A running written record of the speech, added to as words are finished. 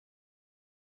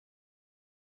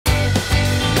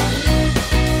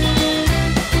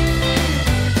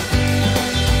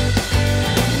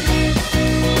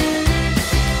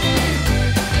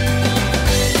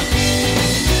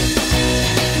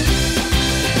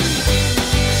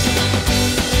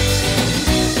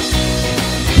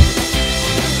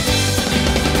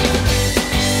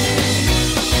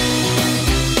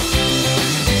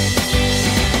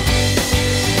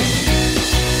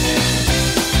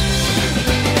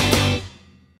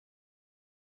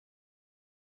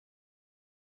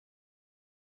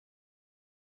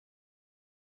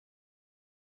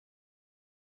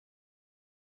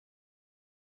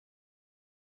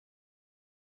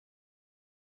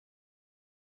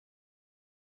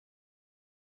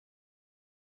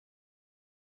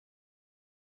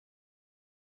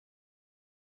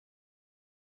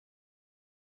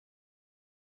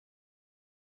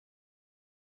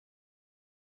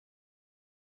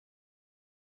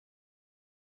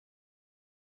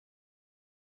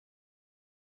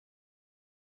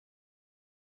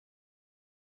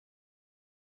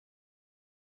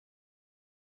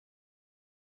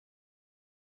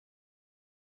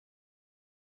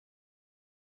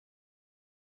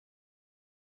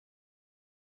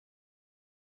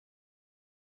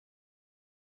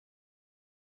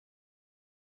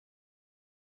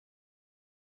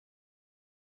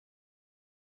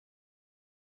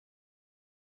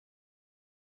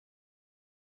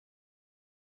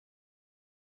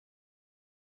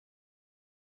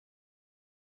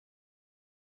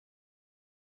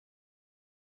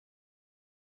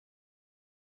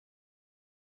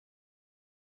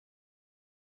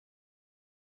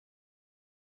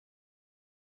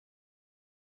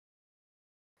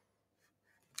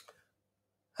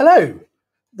Hello,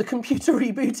 the computer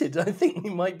rebooted. I think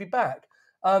we might be back.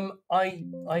 I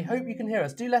hope you can hear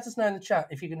us. Do let us know in the chat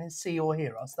if you can see or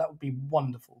hear us. That would be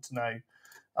wonderful to know.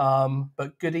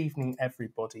 But good evening,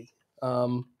 everybody.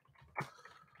 Do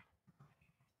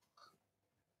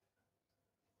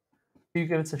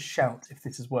give us a shout if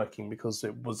this is working, because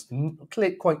it was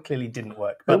quite clearly didn't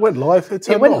work. But it went live.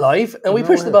 It went live, and we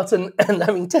pushed the button, and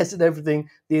having tested everything,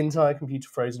 the entire computer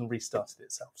froze and restarted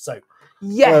itself. So,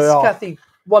 yes, Kathy,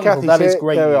 wonderful. That is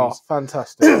great news. There we are.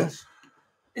 Fantastic.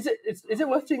 Is it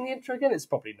worth doing the intro again? It's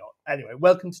probably not. Anyway,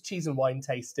 welcome to Cheese and Wine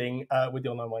Tasting with the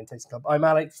Online Wine Tasting Club. I'm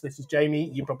Alex. This is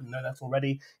Jamie. You probably know that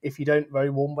already. If you don't, very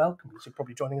warm welcome, because you're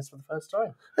probably joining us for the first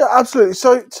time. Yeah, absolutely.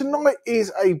 So tonight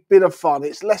is a bit of fun.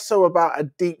 It's less so about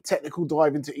a deep technical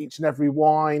dive into each and every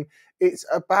wine. It's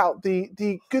about the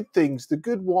good things, the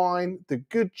good wine, the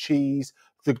good cheese,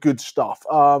 the good stuff.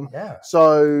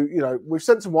 So, we've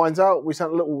sent some wines out. We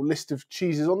sent a little list of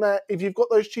cheeses on there. If you've got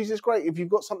those cheeses, great. If you've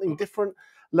got something different,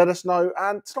 let us know.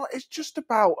 And tonight it's just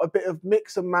about a bit of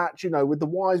mix and match. With the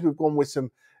wines, we've gone with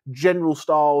some general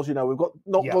styles. We've got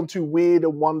not gone too weird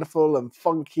and wonderful and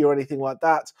funky or anything like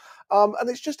that. And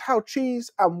it's just how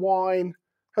cheese and wine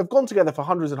have gone together for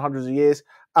hundreds and hundreds of years,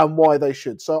 and why they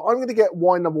should. So I'm going to get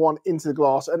wine number one into the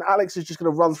glass, and Alex is just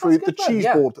going to run through the cheese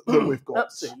board that we've got.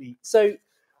 Absolutely. So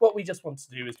what we just want to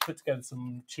do is put together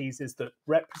some cheeses that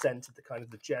represented the kind of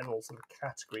the general sort of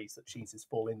categories that cheeses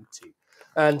fall into.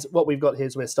 And what we've got here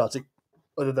is we're starting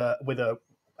with a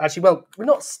actually, well, we're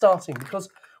not starting, because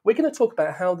we're going to talk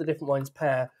about how the different wines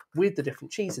pair with the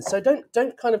different cheeses. So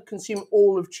don't kind of consume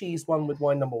all of cheese one with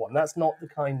wine number one. That's not the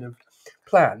kind of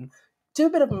plan. Do a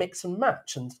bit of mix and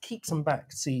match and keep some back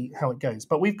to see how it goes.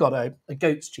 But we've got a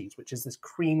goat's cheese, which is this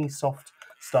creamy, soft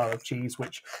style of cheese,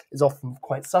 which is often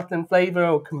quite subtle in flavour,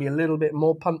 or can be a little bit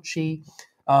more punchy.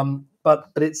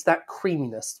 But it's that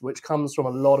creaminess which comes from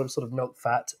a lot of sort of milk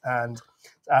fat, and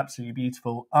it's absolutely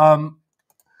beautiful.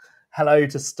 Hello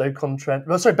to Stoke-on-Trent.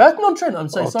 Oh, sorry, Burton-on-Trent. I'm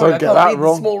so sorry. I can't read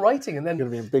the small writing, and then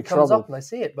going to be in big comes trouble up and I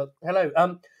see it. But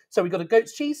hello. So we've got a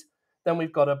goat's cheese. Then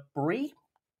we've got a brie,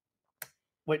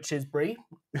 which is brie.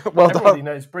 Everybody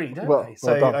knows brie, don't they?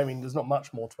 So there's not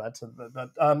much more to add to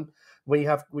that. But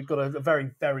we've got a very,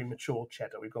 very mature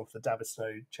cheddar. We've gone for the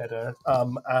Davison cheddar,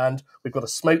 and we've got a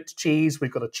smoked cheese.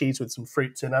 We've got a cheese with some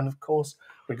fruits in, and of course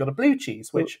we've got a blue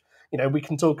cheese, which we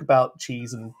can talk about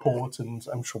cheese and port, and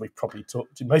I'm sure we've probably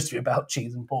talked to most of you about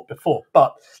cheese and port before,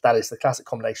 but that is the classic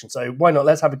combination. So why not?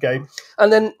 Let's have a go.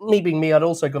 And then me being me, I'd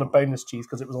also got a bonus cheese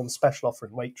because it was on special offer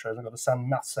in Waitrose. I got a San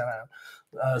Marcelin.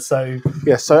 So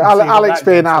Alex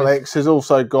being Alex has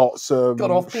also got some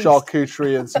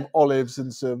charcuterie and some olives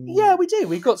and some. Yeah, we do.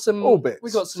 We've got some. All bits.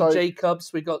 We've got some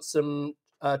Jacobs. We've got some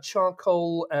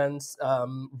charcoal and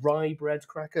rye bread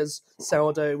crackers,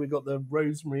 sourdough. We've got the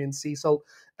rosemary and sea salt.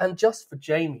 And just for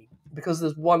Jamie, because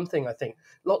there's one thing I think,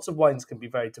 lots of wines can be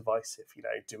very divisive.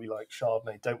 Do we like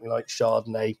Chardonnay? Don't we like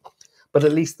Chardonnay? But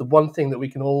at least the one thing that we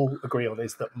can all agree on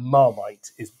is that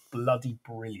Marmite is bloody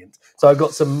brilliant. So I've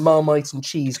got some Marmite and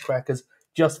cheese crackers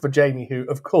just for Jamie, who,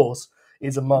 of course,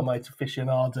 is a Marmite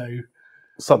aficionado.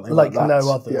 Something like that. No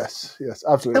others. Yes,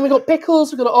 absolutely. And we've got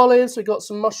pickles, we've got olives, we've got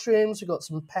some mushrooms, we've got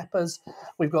some peppers,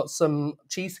 we've got some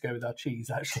cheese to go with our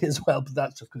cheese, actually, as well. But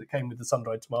that's just because it came with the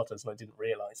sun-dried tomatoes and I didn't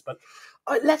realise. But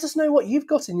let us know what you've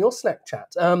got in your Slack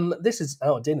chat. This is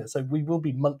our dinner, so we will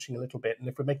be munching a little bit. And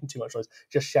if we're making too much noise,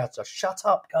 just shout at us, "Shut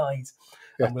up, guys!"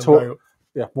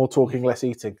 Yeah, more talking, less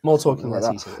eating. More talking, less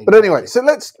eating. But anyway, so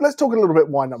let's talk a little bit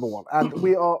wine number one. And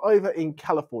we are over in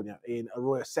California, in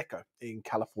Arroyo Seco in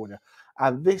California.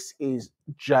 And this is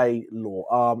J.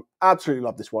 Law. Absolutely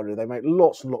love this winery. They make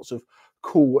lots and lots of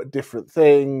cool different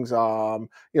things. A lot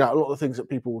of the things that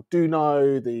people do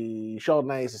know, the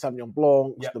Chardonnays, the Sauvignon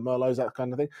Blancs, the Merlots, that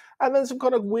kind of thing. And then some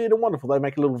kind of weird and wonderful. They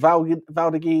make a little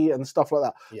Valdegui and stuff like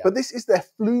that. Yeah. But this is their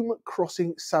Flume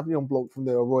Crossing Sauvignon Blanc from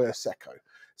the Arroyo Seco.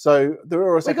 So the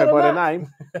Arroyo Seco, by the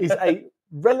name, is a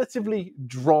relatively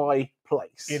dry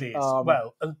place. It is.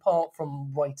 Well, apart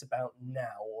from right about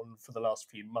now, and for the last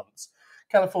few months,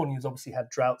 California's obviously had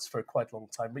droughts for quite a long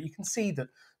time, but you can see that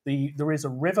there is a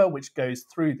river which goes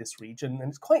through this region,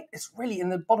 and it's really in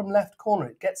the bottom left corner.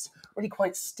 It gets really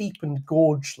quite steep and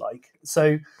gorge-like.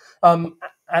 So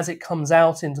as it comes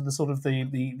out into the sort of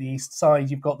the east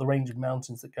side, you've got the range of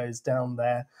mountains that goes down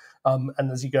there,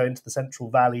 and as you go into the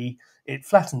Central Valley, it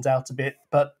flattens out a bit,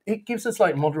 but it gives us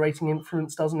like moderating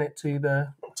influence, doesn't it, to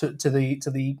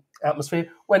the atmosphere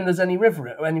when there's any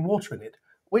river or any water in it,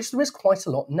 which there is quite a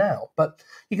lot now. But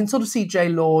you can sort of see J.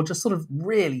 Law just sort of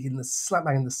really in the slap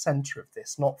bang in the centre of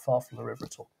this, not far from the river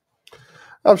at all.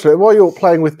 Absolutely. While you're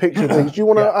playing with picture things, do you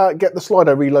want to Yeah. get the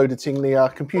Slido reloaded?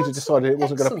 The computer That's decided it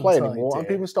wasn't going to play excellent anymore, and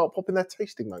idea. people start popping their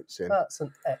tasting notes in. That's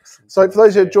an excellent So for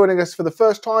those who are idea. joining us for the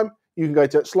first time, you can go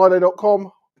to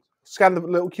slido.com, scan the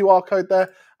little QR code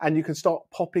there, and you can start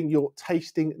popping your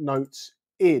tasting notes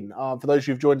in. For those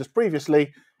who've joined us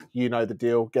previously, you know the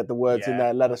deal. Get the words in Yeah,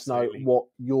 there. Let absolutely. us know what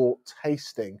you're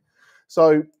tasting.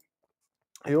 So,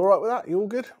 are you all right with that? You all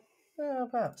good? Yeah,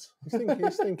 perhaps.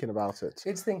 He's thinking about it.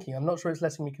 It's thinking. I'm not sure it's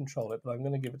letting me control it, but I'm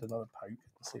going to give it another poke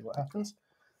and see what happens.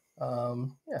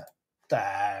 Yeah.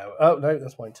 Oh, no,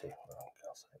 that's mine too. Oh,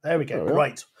 there we go. There we are.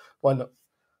 Right. Why not?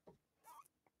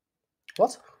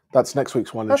 What? That's next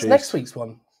week's one. That's next week's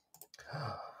one.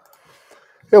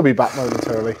 He'll be back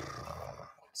momentarily.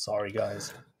 Sorry,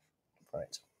 guys.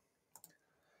 Right.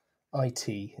 IT.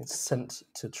 It's sent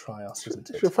to try us, isn't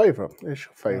it? It's your favourite. It's your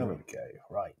There favourite. we go.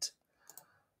 Right.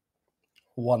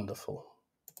 Wonderful.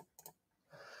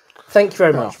 Thank you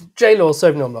very much. J-Law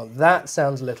Sauvignon Blanc. That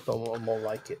sounds a little bit more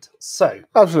like it. So.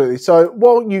 Absolutely. So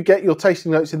while you get your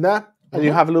tasting notes in there and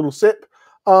you have a little sip,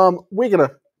 we're going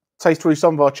to taste through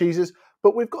some of our cheeses,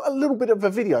 but we've got a little bit of a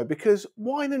video because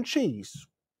wine and cheese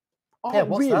are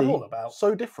what's that really all about?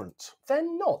 so different. They're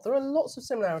not. There are lots of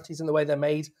similarities in the way they're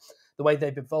made, the way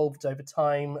they've evolved over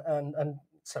time, and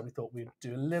so we thought we'd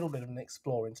do a little bit of an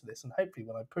explore into this, and hopefully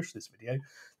when I push this video,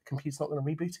 the computer's not going to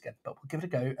reboot again, but we'll give it a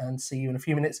go and see you in a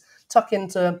few minutes. Tuck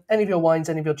into any of your wines,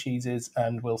 any of your cheeses,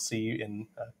 and we'll see you in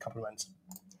a couple of minutes.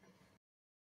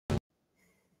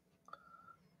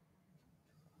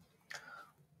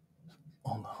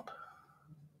 On up.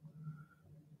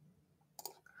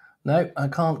 No, I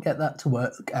can't get that to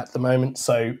work at the moment,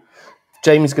 so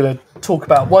Jamie's going to talk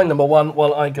about wine number one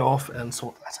while I go off and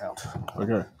sort that out.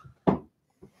 Okay.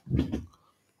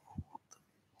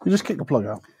 You just kick the plug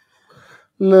out.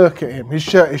 Look at him. His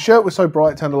shirt was so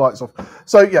bright, turned the lights off.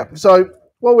 So yeah, so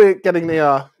while we're getting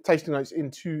the tasting notes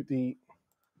into the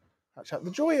chat,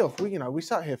 the joy of we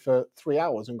sat here for 3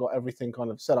 hours and got everything kind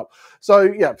of set up. So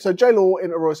yeah, so J-Law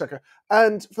in Arroyo Seco.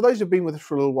 And for those who've been with us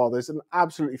for a little while, there's an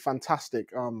absolutely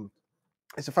fantastic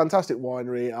it's a fantastic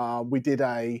winery. We did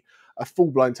a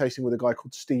full-blown tasting with a guy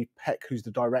called Steve Peck, who's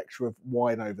the director of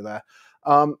wine over there.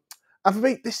 And for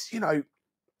me, this,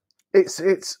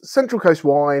 it's Central Coast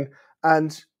wine,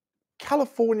 and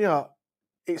California,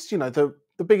 it's, the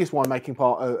biggest winemaking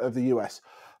part of the US,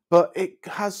 but it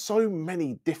has so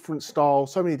many different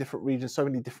styles, so many different regions, so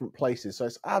many different places. So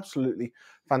it's absolutely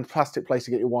fantastic place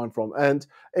to get your wine from. And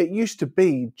it used to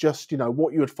be just,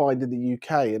 what you would find in the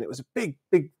UK. And it was a big,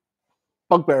 big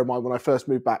bugbear of mine when I first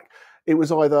moved back. It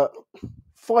was either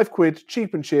 £5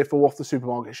 cheap and cheerful off the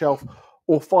supermarket shelf,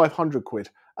 or 500 quid.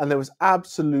 And there was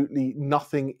absolutely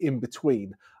nothing in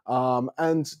between.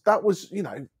 And that was,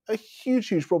 a huge,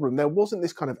 huge problem. There wasn't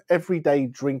this kind of everyday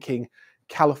drinking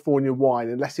California wine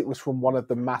unless it was from one of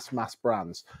the mass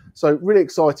brands. So really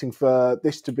exciting for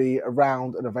this to be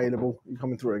around and available. You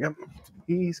coming through again?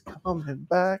 He's coming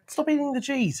back. Stop eating the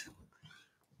cheese.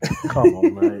 Come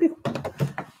on, mate.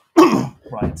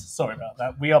 Right, sorry about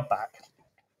that. We are back.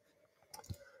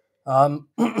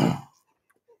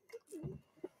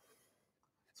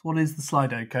 So what is the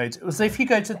Slido code? So if you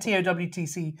go to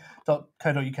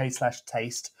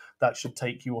towtc.co.uk/taste, that should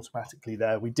take you automatically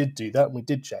there. We did do that, and we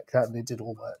did check that, and it did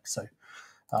all work. So,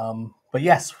 but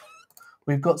yes,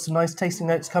 we've got some nice tasting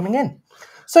notes coming in.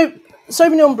 So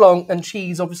Sauvignon Blanc and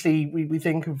cheese, obviously, we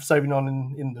think of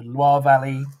Sauvignon in the Loire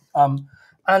Valley, and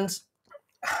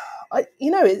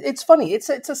it's funny. It's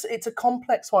a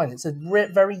complex wine. It's a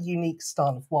very unique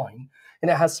style of wine,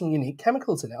 and it has some unique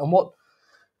chemicals in it. And what,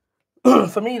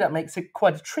 for me, that makes it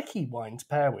quite a tricky wine to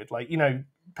pair with. Like,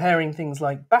 pairing things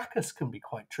like Bacchus can be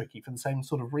quite tricky for the same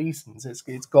sort of reasons.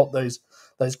 It's got those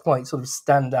quite sort of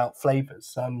standout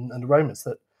flavors and aromas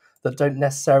that don't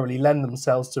necessarily lend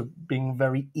themselves to being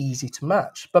very easy to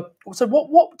match. But so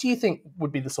what do you think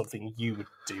would be the sort of thing you would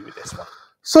do with this one?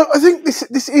 So I think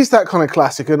this is that kind of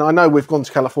classic, and I know we've gone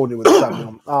to California with the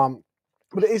Sauvignon,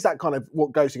 but it is that kind of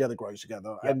what goes together grows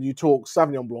together. Yeah. And you talk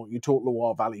Sauvignon Blanc, you talk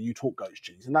Loire Valley, you talk goat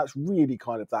cheese, and that's really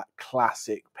kind of that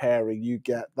classic pairing. You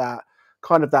get that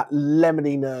kind of that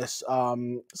lemoniness,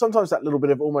 sometimes that little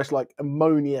bit of almost like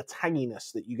ammonia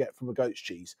tanginess that you get from a goat's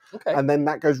cheese. Okay. And then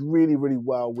that goes really, really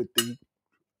well with the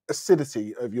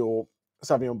acidity of your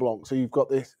Sauvignon Blanc. So you've got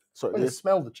this.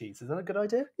 Smell the cheese. Is that a good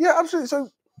idea? Yeah, absolutely. So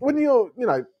when you're,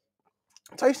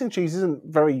 tasting cheese isn't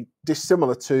very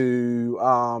dissimilar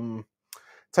to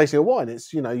tasting a wine.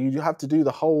 It's, you have to do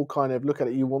the whole kind of look at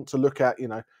it. You want to look at,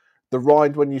 the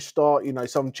rind when you start.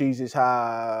 Some cheeses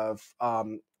have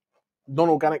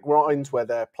non-organic rinds where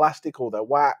they're plastic or they're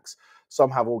wax. Some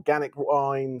have organic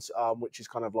wines, which is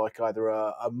kind of like either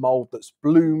a mold that's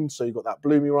bloomed, so you've got that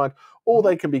bloomy rind, or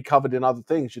they can be covered in other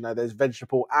things. You know, there's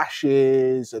vegetable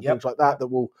ashes and things like that that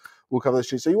will cover the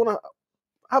cheese. So you want to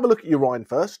have a look at your rind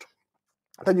first.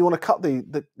 Then you want to cut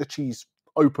the cheese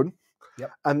open.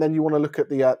 And then you want to look at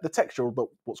the texture of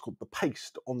what's called the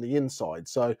paste on the inside.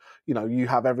 So, you know, you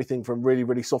have everything from really,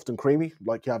 really soft and creamy,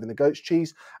 like you have in the goat's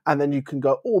cheese, and then you can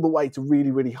go all the way to really,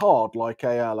 really hard, like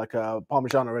a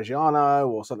Parmigiano Reggiano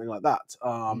or something like that.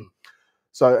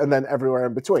 So, and then everywhere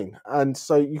in between. And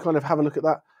so you kind of have a look at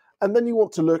that. And then you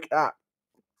want to look at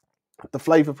the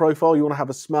flavor profile. You want to have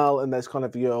a smell, and there's kind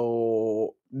of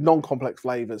your non-complex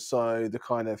flavors. So the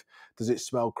kind of, does it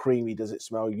smell creamy? Does it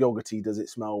smell yogurty? Does it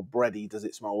smell bready? Does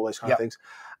it smell all those kind of things?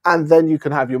 And then you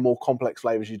can have your more complex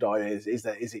flavors. You die is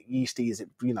it yeasty? Is it,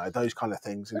 you know, those kind of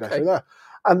things, and go through there.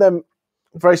 And then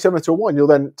very similar to a wine, you'll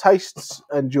then taste,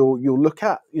 and you'll look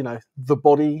at, you know, the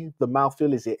body, the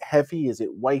mouthfeel. Is it heavy? Is it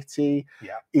weighty?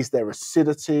 Is there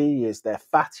acidity? Is there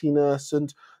fattiness?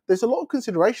 And there's a lot of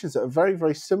considerations that are very,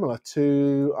 very similar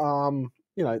to,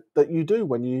 you know, that you do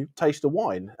when you taste a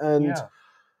wine. And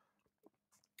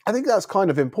I think that's kind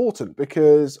of important,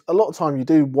 because a lot of time you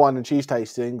do wine and cheese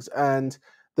tastings and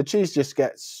the cheese just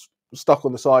gets stuck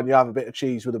on the side, and you have a bit of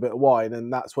cheese with a bit of wine,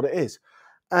 and that's what it is.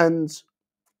 And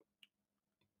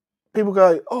people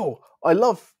go, oh, I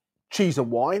love cheese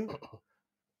and wine.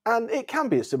 And it can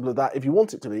be as simple as that if you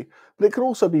want it to be, but it can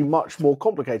also be much more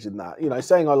complicated than that. You know,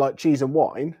 saying I like cheese and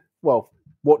wine, well,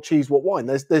 what cheese, what wine?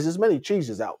 There's as many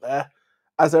cheeses out there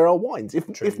as there are wines,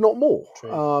 if not more.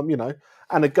 You know,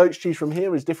 and a goat's cheese from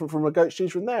here is different from a goat's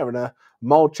cheese from there, and a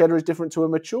mild cheddar is different to a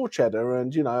mature cheddar,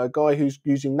 and, you know, a guy who's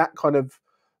using that kind of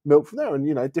milk from there, and,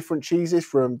 you know, different cheeses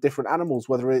from different animals,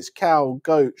 whether it's cow,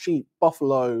 goat, sheep,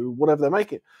 buffalo, whatever they're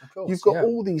making. Of course, you've got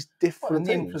all these different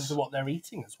things. The influence of what they're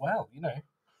eating as well, you know.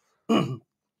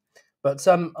 But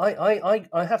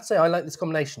I have to say I like this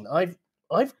combination. I'm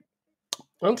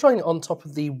trying it on top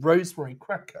of the rosemary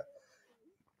cracker,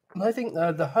 and I think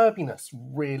the herbiness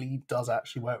really does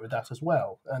actually work with that as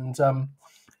well. And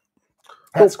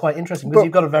that's quite interesting, because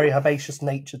you've got a very herbaceous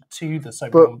nature to the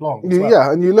Sauvignon Blanc as well.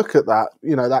 Yeah, and you look at that,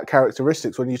 you know, that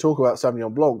characteristics. When you talk about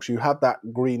Sauvignon Blancs, you have that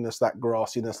greenness, that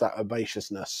grassiness, that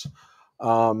herbaceousness.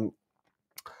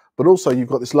 But also you've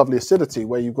got this lovely acidity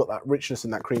where you've got that richness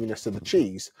and that creaminess of the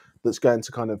cheese that's going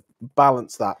to kind of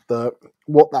balance that.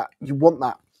 You want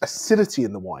that acidity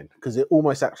in the wine, because it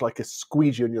almost acts like a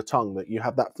squeegee on your tongue, that you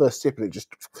have that first sip and it just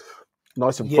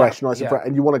nice and fresh, and fresh,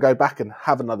 and you want to go back and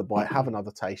have another bite, have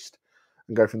another taste,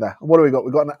 and go from there. And what do we got?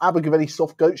 We've got an Abergavenny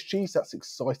soft goat's cheese. That's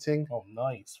exciting. Oh,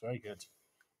 nice. Very good.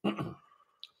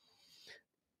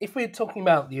 If we're talking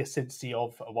about the acidity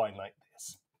of a wine like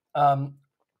this,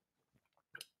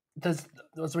 there's,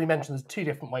 as we mentioned, there's two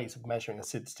different ways of measuring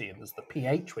acidity, and there's the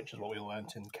pH, which is what we all learned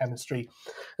in chemistry,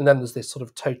 and then there's this sort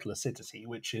of total acidity,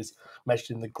 which is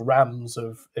measured in the grams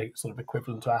of sort of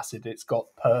equivalent to acid it's got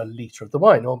per litre of the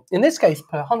wine, or in this case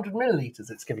per 100 millilitres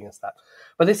it's giving us that.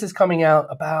 But this is coming out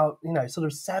about, you know, sort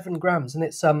of 7 grams, and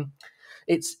it's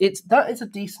that is a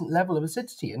decent level of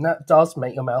acidity, and that does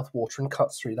make your mouth water and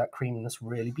cuts through that creaminess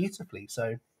really beautifully.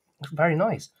 So very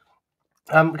nice.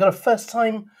 We've got a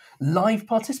first-time live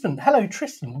participant. Hello,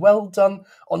 Tristan. Well done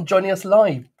on joining us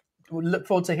live. We look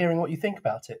forward to hearing what you think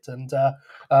about it. And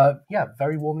yeah,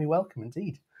 very warmly welcome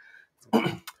indeed.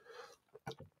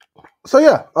 So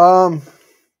yeah,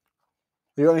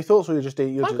 you got any thoughts, or you're just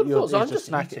snacking?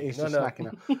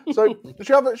 Now. So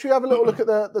should we have a little look at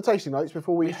the tasting notes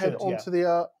before we head onto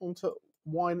the onto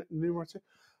wine numero 2?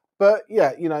 But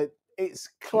yeah, you know, it's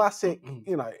classic,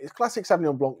 you know, it's classic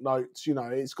Sauvignon Blanc notes. You know,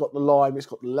 it's got the lime, it's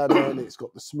got the lemon, it's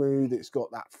got the smooth, it's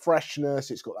got that freshness,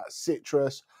 it's got that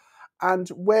citrus. And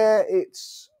where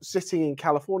it's sitting in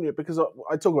California, because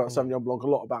I talk about Sauvignon Blanc a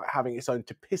lot about having its own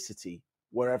typicity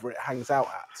wherever it hangs out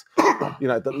at. You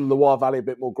know, the Loire Valley a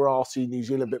bit more grassy, New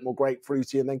Zealand a bit more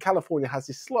grapefruity, and then California has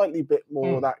this slightly bit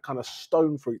more of that kind of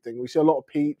stone fruit thing. We see a lot of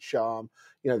peach, you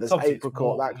know, there's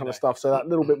apricot, that kind of stuff. So that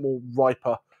little bit more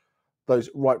riper, those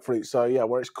ripe fruits. So yeah,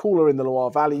 where it's cooler in the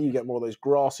Loire Valley, you get more of those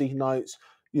grassy notes.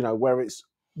 You know, where it's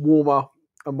warmer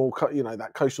and more, you know,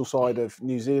 that coastal side of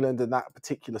New Zealand and that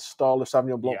particular style of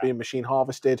Sauvignon Blanc being machine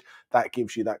harvested, that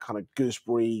gives you that kind of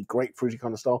gooseberry, grapefruity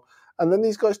kind of style. And then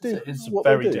these guys do. It's a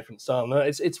very different style. No,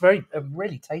 it's a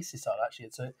really tasty style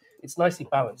actually. It's nicely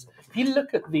balanced. If you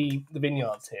look at the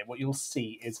vineyards here, what you'll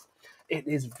see is it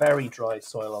is very dry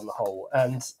soil on the whole,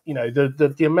 and you know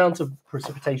the amount of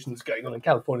precipitation that's going on in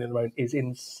California at the moment is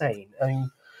insane. I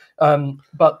mean,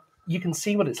 but you can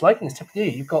see what it's like in this type of year.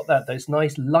 You've got those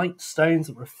nice light stones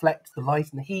that reflect the light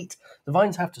and the heat. The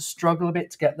vines have to struggle a bit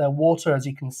to get their water, as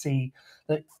you can see.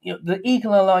 The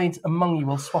eagle-eyed among you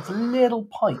will spot a little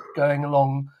pipe going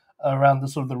along around the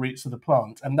sort of the roots of the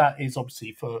plant, and that is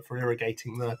obviously for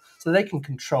irrigating so they can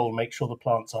control, make sure the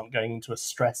plants aren't going into a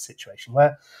stress situation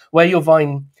where your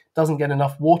vine doesn't get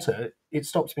enough water. It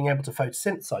stops being able to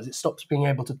photosynthesize. It stops being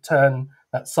able to turn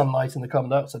that sunlight and the carbon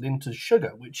dioxide into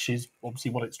sugar, which is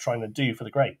obviously what it's trying to do for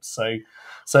the grapes.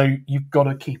 So you've got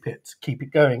to keep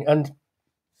it going. And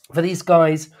for these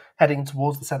guys heading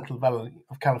towards the Central Valley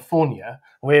of California,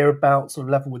 we're about sort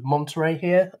of level with Monterey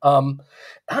here.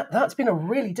 That's been a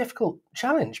really difficult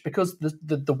challenge because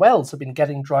the wells have been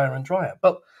getting drier and drier.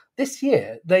 But this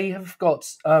year they have got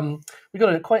we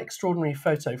got a quite extraordinary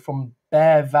photo from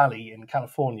Bear Valley in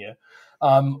California,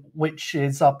 which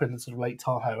is up in the sort of Lake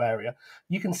Tahoe area.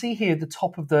 You can see here the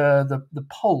top of the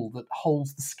pole that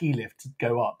holds the ski lift to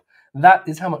go up. That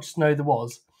is how much snow there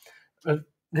was.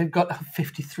 They've got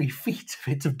 53 feet of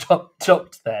it have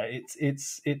dropped there.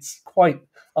 It's quite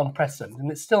unprecedented, and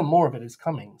it's still more of it is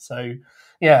coming. So,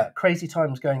 yeah, crazy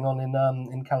times going on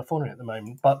in California at the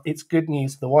moment. But it's good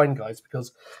news for the wine guys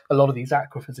because a lot of these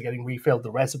aquifers are getting refilled,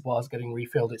 the reservoirs are getting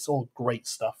refilled. It's all great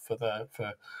stuff for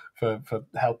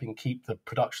helping keep the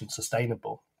production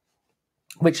sustainable,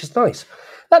 which is nice.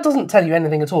 That doesn't tell you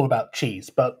anything at all about cheese,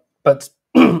 but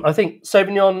I think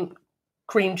Sauvignon,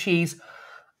 cream cheese.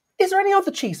 Is there any other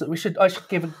cheese that I should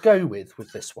give a go with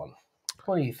this one?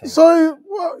 What do you think? So,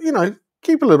 well,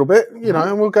 keep a little bit,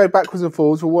 and we'll go backwards and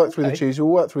forwards. We'll work through the cheese, we'll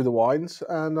work through the wines,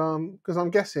 and because I'm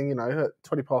guessing, at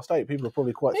 8:20, people are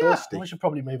probably quite thirsty. We should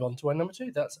probably move on to wine number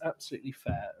 2. That's absolutely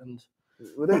fair. And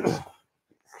it is.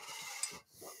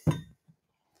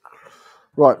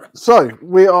 Right, so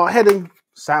we are heading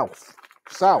south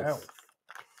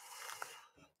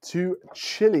to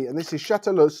Chile, and this is Chateau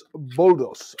Los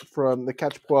Boldos from the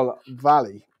Cachapual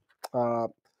Valley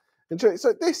in Chile.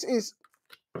 So this is,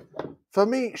 for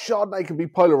me, Chardonnay can be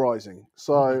polarizing.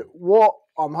 So what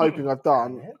I'm hoping I've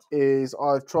done is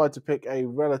I've tried to pick a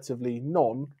relatively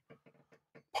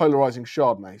non-polarizing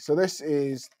Chardonnay. So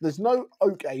there's no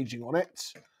oak aging on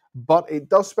it, but it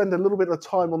does spend a little bit of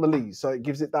time on the lees. So it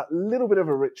gives it that little bit of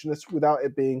a richness without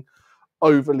it being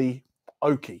overly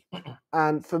oaky.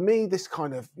 And for me, this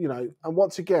kind of, and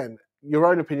once again, your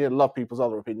own opinion, love people's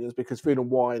other opinions, because food and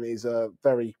wine is a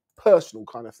very personal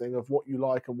kind of thing of what you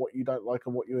like and what you don't like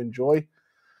and what you enjoy.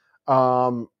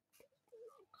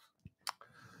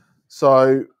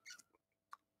 So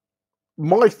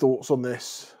my thoughts on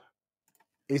this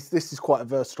is quite a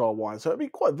versatile wine. So it'd be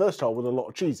quite versatile with a lot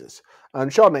of cheeses.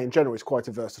 And Chardonnay in general is quite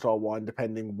a versatile wine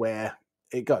depending where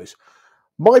it goes.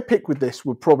 My pick with this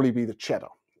would probably be the cheddar.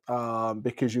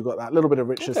 Because you've got that little bit of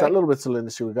richness, that little bit of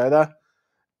salinity would go there.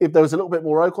 If there was a little bit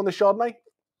more oak on the Chardonnay,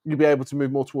 you'd be able to move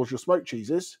more towards your smoked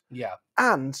cheeses. Yeah.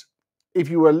 And if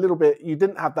you were you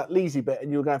didn't have that leesy bit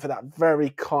and you were going for that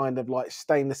very kind of like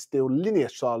stainless steel linear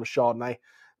style of Chardonnay,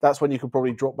 that's when you could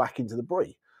probably drop back into the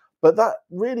Brie. But that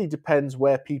really depends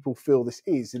where people feel this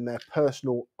is in their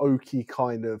personal oaky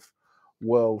kind of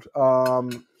world.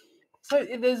 So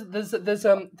there's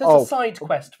a side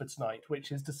quest for tonight,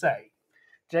 which is to say,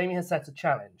 Jamie has set a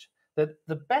challenge that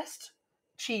the best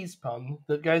cheese pun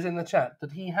that goes in the chat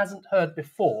that he hasn't heard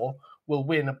before will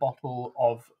win a bottle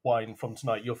of wine from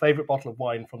tonight. Your favourite bottle of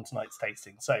wine from tonight's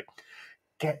tasting. So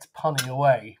get punning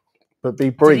away. But be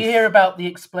brief. Did you hear about the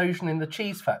explosion in the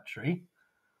cheese factory?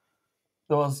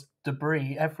 There was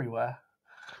debris everywhere.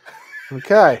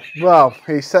 Okay, well,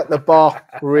 he set the bar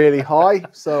really high,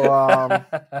 so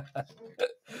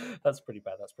that's pretty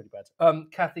bad.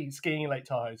 Kathy, skiing in Lake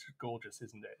Tahoe is gorgeous,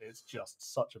 isn't it? It's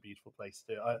just such a beautiful place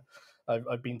to do it.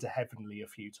 I've been to Heavenly a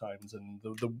few times, and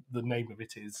the name of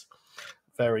it is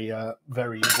very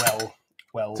very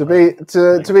well. To be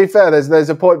fair, there's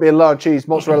a point being large cheese,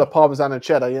 mozzarella, parmesan, and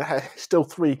cheddar. Still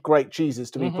 3 great cheeses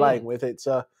to be playing with. It's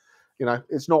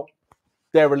it's not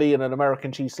Dairy and an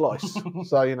American cheese slice, so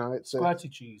it's squirty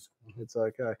cheese. It's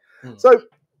okay. So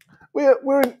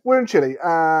we're in Chile,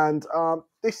 and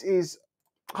this is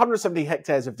 170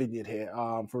 hectares of vineyard here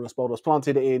from Los Boldos,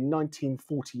 planted in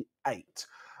 1948.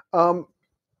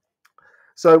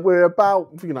 So we're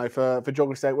about, for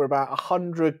geography's sake, we're about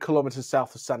 100 kilometers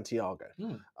south of Santiago.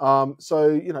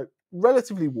 So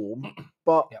relatively warm,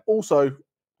 but also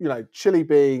Chile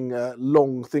being a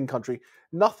long, thin country,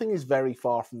 nothing is very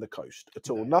far from the coast at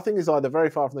all. Nothing is either very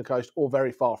far from the coast or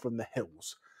very far from the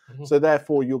hills. So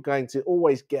therefore, you're going to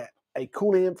always get a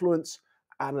cooling influence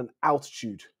and an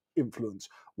altitude influence,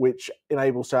 which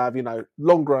enables to have,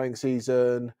 long growing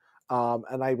season,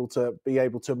 and able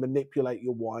to manipulate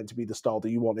your wine to be the style that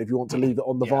you want. If you want to leave it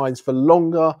on the vines for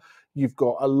longer, you've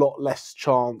got a lot less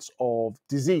chance of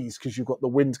disease because you've got the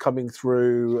wind coming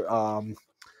through.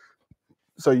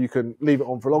 So you can leave it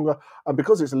on for longer, and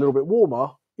because it's a little bit warmer,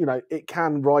 it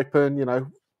can ripen.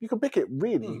 You can pick it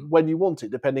really when you want it,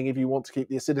 depending if you want to keep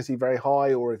the acidity very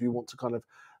high or if you want to kind of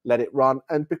let it run.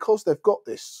 And because they've got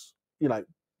this,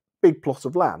 big plot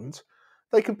of land,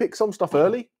 they can pick some stuff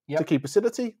early to keep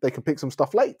acidity. They can pick some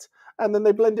stuff late, and then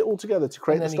they blend it all together to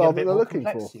create the style that they're looking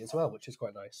for as well, which is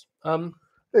quite nice.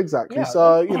 Exactly. Yeah,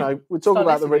 so we're talking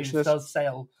about the richness. It does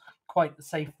sail quite the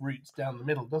safe routes down the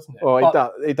middle, doesn't it? Oh,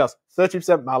 it does.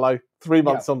 30% mallow, 3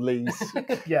 months on lees.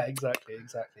 Yeah, exactly.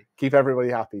 Keep everybody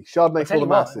happy. Chardonnay for the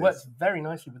masses. It works very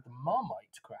nicely with the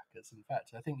Marmite crackers. In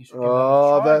fact, I think you should give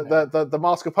that a try. The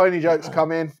mascarpone jokes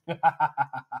come in.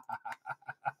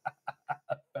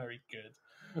 Very good.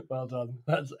 Well done.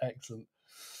 That's excellent.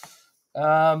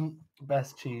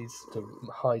 Best cheese to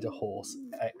hide a horse.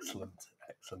 Excellent.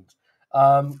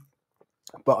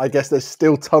 But I guess there's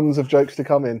still tons of jokes to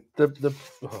come in. Oh,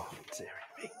 dearie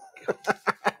me.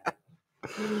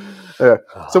 Yeah.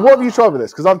 So what have you tried with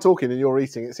this? Because I'm talking and you're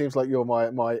eating. It seems like you're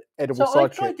my edible sidekick.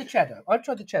 I've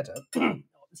tried the cheddar.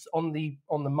 on the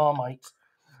Marmite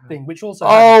thing, which also.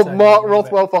 Mark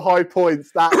Rothwell for high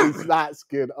points. That's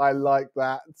good. I like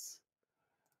that.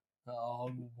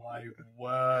 Oh my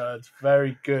word!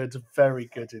 Very good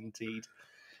indeed.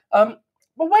 Well,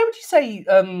 where would you say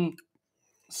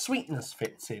sweetness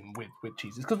fits in with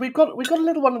cheeses? Because we've got a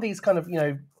little one of these kind of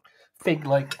fig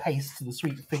like paste, the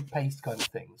sweet fig paste kind of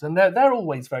things, and they're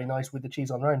always very nice with the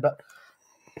cheese on their own, but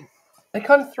it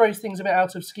kind of throws things a bit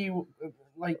out of skew,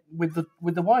 like with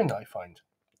the wine, I find.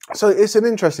 So it's an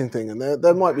interesting thing, and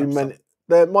there might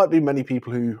be many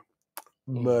people who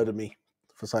murder me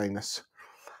for saying this.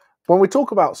 When we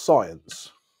talk about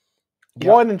science,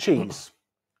 wine and cheese,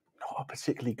 not a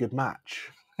particularly good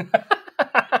match.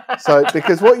 So,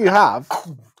 because what you have,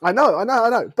 I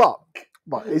know, but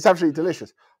it's absolutely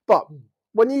delicious. But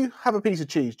when you have a piece of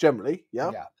cheese, generally,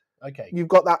 okay, you've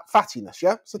got that fattiness,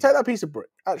 yeah? So take that piece of brick.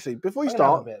 Actually, before you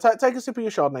start, take a sip of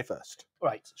your Chardonnay first.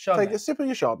 Right, Chardonnay. Take a sip of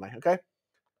your Chardonnay, okay?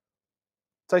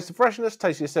 Taste the freshness,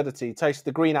 taste the acidity, taste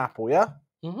the green apple, yeah?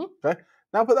 Mm-hmm. Okay,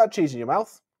 now put that cheese in your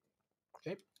mouth.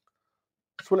 Okay.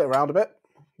 Swill it around a bit,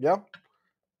 yeah?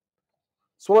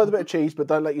 Swallow the bit of cheese, but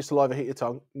don't let your saliva hit your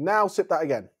tongue. Now sip that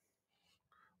again,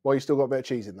 while you've still got a bit of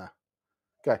cheese in there.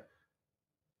 Okay.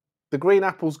 The green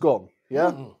apple's gone,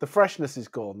 yeah? The freshness is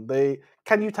gone.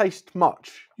 Can you taste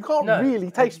much? You can't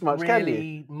really taste much, can you?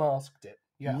 Really masked it.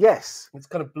 Yeah. Yes. It's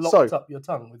kind of blocked up your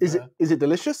tongue. Is it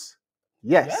delicious?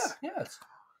 Yes. Yeah, yes.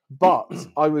 But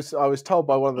I was told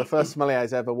by one of the first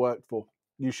sommeliers I ever worked for,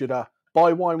 you should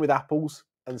buy wine with apples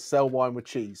and sell wine with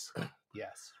cheese.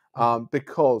 Yes.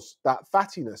 Because that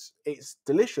fattiness, it's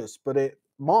delicious, but it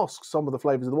masks some of the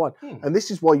flavours of the wine. And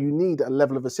this is why you need a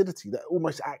level of acidity that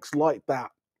almost acts like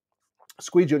that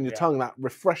squeegee on your tongue, that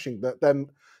refreshing,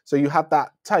 so you have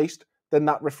that taste, then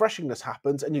that refreshingness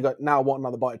happens, and you go, now I want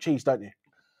another bite of cheese, don't you?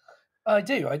 I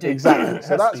do. Exactly.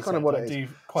 So that's kind of what it is. I do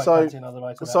quite fancy another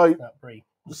bite of that brie.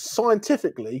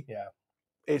 Scientifically,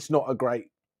 it's not a great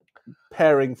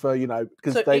pairing for,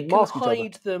 because they mask each other. It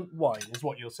can hide the wine, is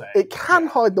what you're saying. It can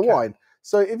hide the wine.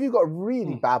 So if you've got a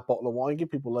really bad bottle of wine,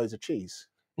 give people loads of cheese.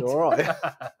 You're all right.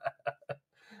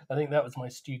 I think that was my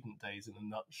student days in a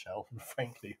nutshell,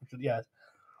 frankly. Yeah.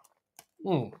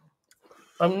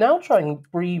 I'm now trying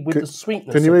brie with the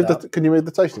sweetness. Can you move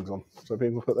the tastings on so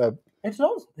people put their? It's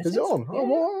on. Is it on? Yeah. Oh,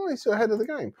 well, it's ahead of the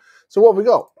game. So what have we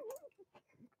got?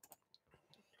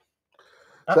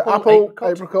 Apple,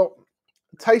 apricot.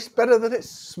 Tastes better than it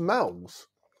smells.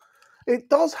 It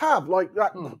does have like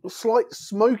that slight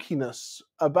smokiness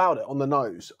about it on the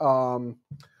nose.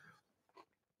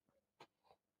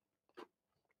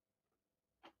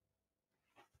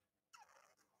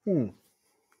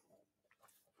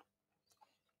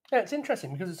 Yeah, it's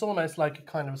interesting because it's almost like a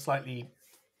kind of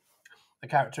a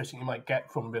characteristic you might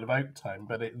get from a bit of oak tone,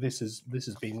 but this has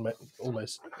been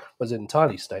was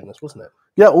entirely stainless, wasn't it?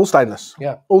 Yeah, all stainless.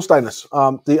 Yeah, all stainless.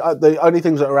 The only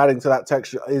things that are adding to that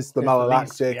texture is the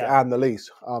malolactic and the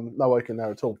lees. No oak in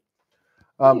there at all.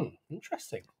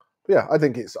 Interesting. Yeah, I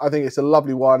think it's a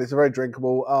lovely wine. It's a very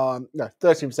drinkable.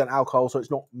 13% alcohol, so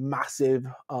it's not massive.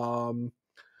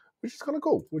 Which is kind of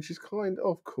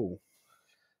cool.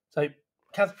 So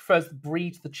Kath prefers the brie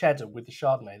to the cheddar with the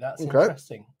Chardonnay. That's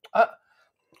interesting. I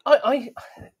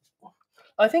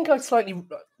think I slightly.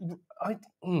 I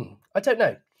don't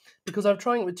know, because I'm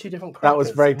trying it with two different crackers. That was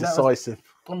very decisive.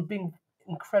 I'm being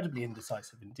incredibly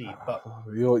indecisive indeed. But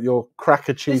your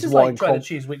cracker cheese this is wine. like cheddar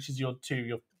cheese, which is your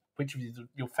which is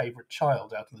your favourite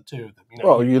child out of the two of them.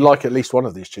 Well, you like at least one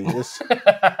of these cheeses.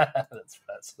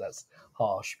 that's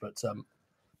harsh, but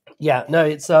yeah, no,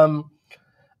 it's I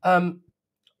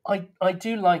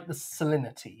do like the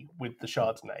salinity with the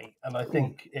Chardonnay, and I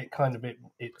think it kind of it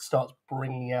starts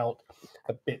bringing out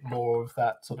a bit more of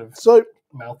that sort of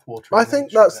mouthwatering. I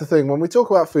think that's the thing when we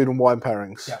talk about food and wine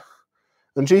pairings. Yeah.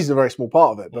 And cheese is a very small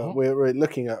part of it, but we're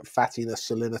looking at fattiness,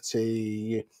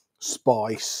 salinity,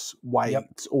 spice, weight,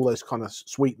 all those kind of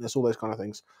sweetness, all those kind of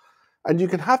things. And you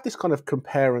can have this kind of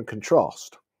compare and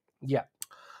contrast. Yeah.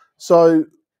 So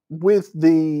with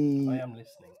the... I am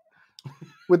listening.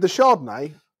 With the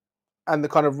Chardonnay and the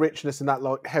kind of richness and that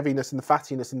like heaviness and the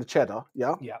fattiness in the cheddar,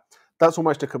 yeah? That's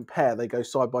almost a compare. They go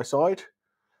side by side.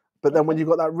 But then when you've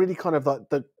got that really kind of like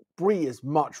the brie is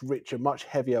much richer, much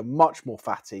heavier, much more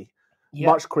fatty.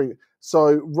 Much cream.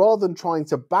 So rather than trying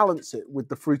to balance it with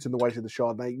the fruit and the weight of the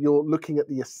Chardonnay, you're looking at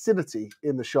the acidity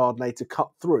in the Chardonnay to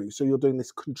cut through. So you're doing this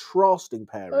contrasting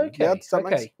pairing. Okay. Yeah, does that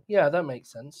make sense? Yeah, that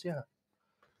makes sense. Yeah,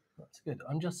 that's good.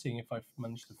 I'm just seeing if I've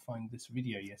managed to find this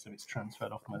video yet, so it's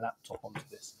transferred off my laptop onto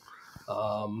this. I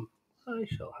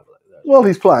shall have a look at that. While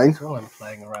he's playing, while I'm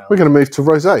playing around, we're going to move to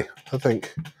rosé. I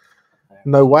think.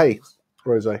 No way,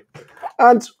 rosé.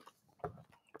 And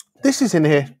this is in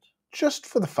here. Just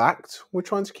for the fact, we're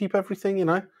trying to keep everything, you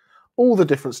know, all the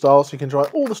different styles. So you can try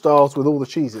all the styles with all the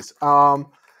cheeses. And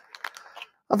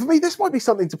for me, this might be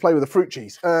something to play with a fruit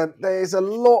cheese. There's a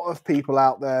lot of people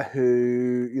out there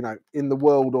who, you know, in the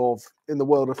world of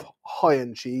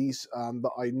high-end cheese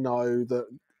that I know that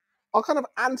are kind of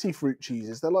anti-fruit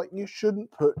cheeses. They're like, you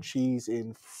shouldn't put cheese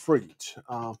in fruit.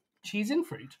 Cheese in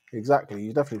fruit? Exactly.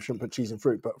 You definitely shouldn't put cheese in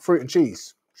fruit, but fruit and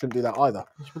cheese shouldn't do that either.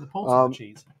 You should put the porcelain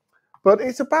cheese. But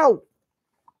it's about,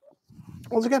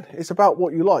 once again, it's about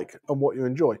what you like and what you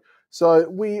enjoy. So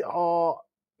we are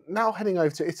now heading over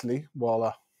to Italy.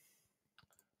 While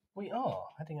we are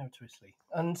heading over to Italy,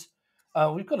 and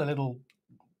we've got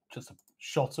just a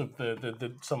shot of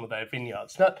the some of their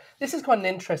vineyards. Now, this is quite an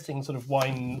interesting sort of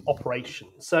wine operation.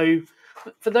 So,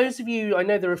 for those of you, I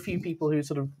know there are a few people who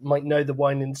sort of might know the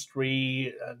wine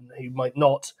industry and who might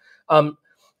not.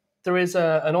 There is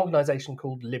an organisation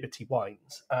called Liberty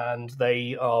Wines, and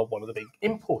they are one of the big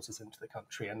importers into the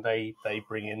country, and they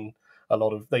bring in a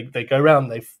lot of they go around,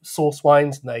 they source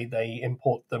wines, and they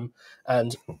import them,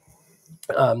 and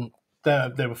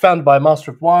they were founded by a master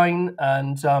of wine,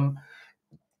 and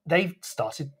they've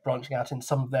started branching out in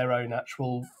some of their own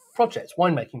actual projects,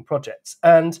 winemaking projects,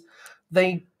 and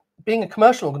they, being a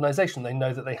commercial organisation, they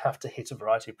know that they have to hit a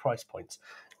variety of price points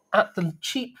at the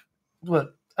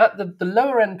at the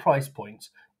lower end price points.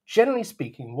 Generally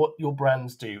speaking, what your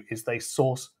brands do is they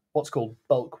source what's called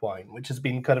bulk wine, which has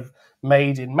been kind of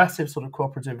made in massive sort of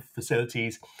cooperative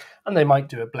facilities, and they might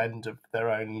do a blend of their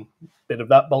own, bit of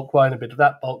that bulk wine, a bit of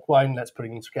that bulk wine. Let's put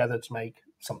them together to make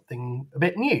something a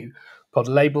bit new. Put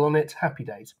a label on it, happy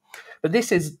days. But this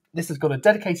has got a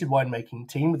dedicated winemaking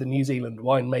team with a New Zealand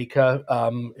winemaker,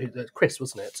 Chris,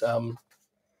 wasn't it?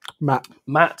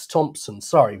 Matt Thompson.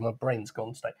 Sorry, my brain's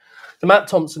gone today. So Matt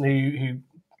Thompson, who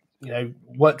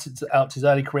worked out his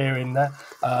early career in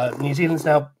New Zealand's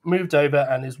now moved over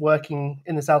and is working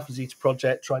in this Alpha Zeta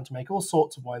project, trying to make all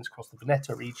sorts of wines across the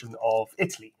Veneto region of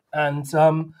Italy. And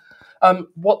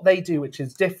what they do, which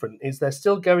is different, is they're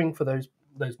still going for those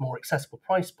more accessible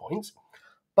price points,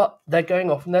 but they're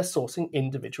going off and they're sourcing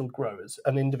individual growers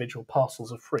and individual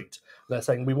parcels of fruit. They're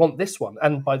saying, we want this one.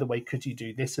 And by the way, could you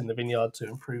do this in the vineyard to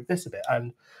improve this a bit?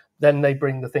 And then they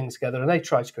bring the things together and they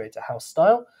try to create a house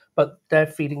style, but they're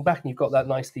feeding back, and you've got that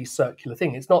nicely circular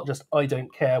thing. It's not just, I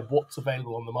don't care what's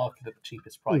available on the market at the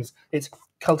cheapest price. It's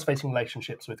cultivating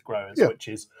relationships with growers, which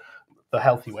is the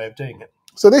healthy way of doing it.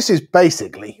 So this is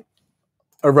basically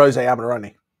a rosé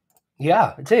Amarone.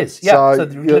 Yeah, it is. Yeah, so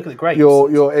look at the grapes.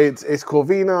 It's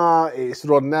Corvina, it's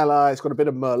Rodnella, it's got a bit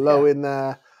of Merlot in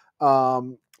there,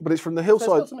 but it's from the hillside.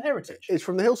 So it's got some heritage. It's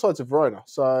from the hillsides of Verona,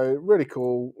 so really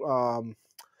cool.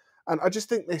 And I just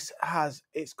think it's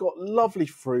got lovely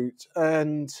fruit,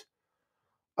 and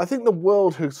I think the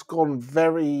world has gone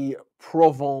very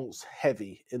Provence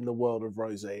heavy in the world of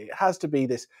rosé. It has to be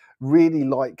this really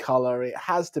light colour. It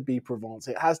has to be Provence.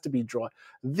 It has to be dry.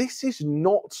 This is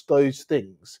not those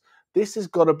things. This has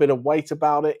got a bit of weight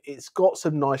about it. It's got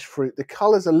some nice fruit. The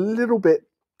colour's a little bit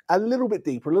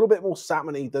deeper, a little bit more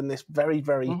salmony than this very,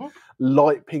 very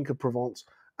light pink of Provence.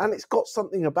 And it's got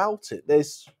something about it.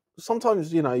 There's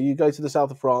sometimes, you go to the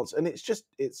south of France and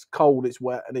it's cold, it's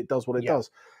wet, and it does what it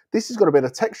does. This has got a bit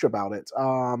of texture about it.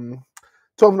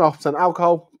 12.5%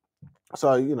 alcohol.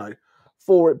 So,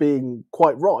 for it being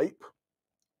quite ripe,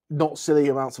 not silly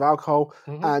amounts of alcohol,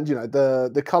 and you know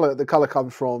the color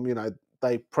comes from, you know,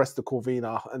 they press the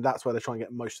Corvina, and that's where they try and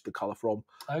get most of the color from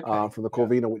the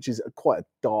Corvina, which is quite a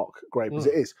dark grape as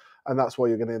it is, and that's why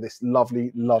you're going to get this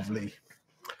lovely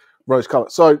rose color.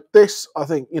 So this, I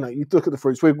think, you know, you look at the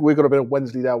fruits. We've got a bit of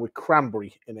Wensleydale with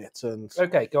cranberry in it, and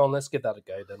okay, go on, let's give that a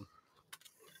go then.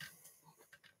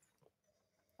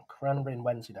 Cranberry and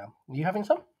Wensleydale. Are you having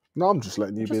some? no, I'm just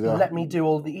letting you Just be there. let me do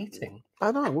all the eating.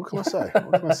 I know. What can I say?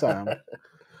 What can I say?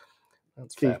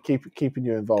 That's keeping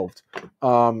you involved.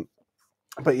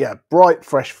 But yeah, bright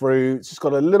fresh fruits. It's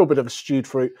got a little bit of a stewed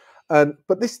fruit,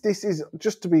 but this is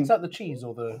just to be. Is that the cheese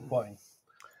or the wine?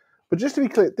 But just to be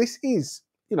clear, this is,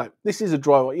 you know, this is a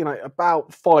dry wine. You know,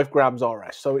 about 5 grams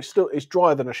RS, so it's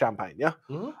drier than a champagne. Yeah.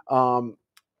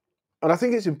 And I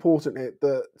think it's important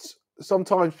that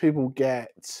sometimes people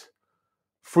get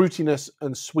fruitiness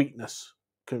and sweetness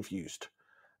confused.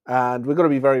 And we've got to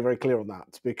be very, very clear on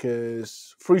that,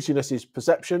 because fruitiness is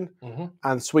perception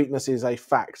and sweetness is a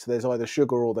fact. There's either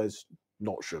sugar or there's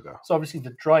not sugar. So obviously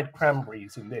the dried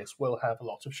cranberries in this will have a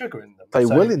lot of sugar in them. They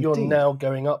will indeed. You're now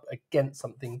going up against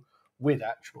something with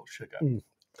actual sugar.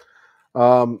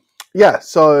 Yeah,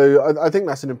 so I think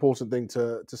that's an important thing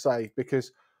to say,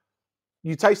 because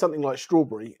you taste something like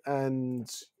strawberry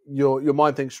and your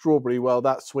mind thinks strawberry, well,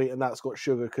 that's sweet and that's got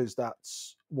sugar because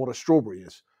that's what a strawberry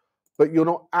is. But you're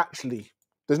not actually,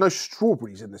 there's no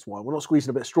strawberries in this wine. We're not squeezing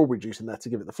a bit of strawberry juice in there to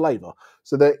give it the flavour.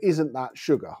 So there isn't that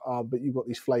sugar, but you've got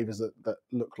these flavours that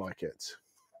look like it.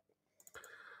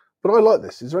 But I like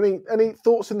this. Is there any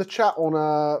thoughts in the chat on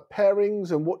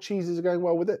pairings and what cheeses are going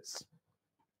well with this?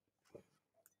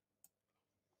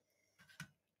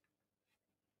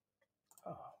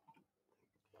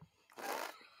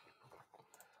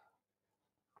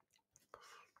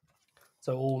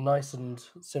 So all nice and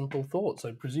simple thoughts.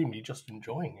 So presumably just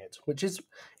enjoying it, which is,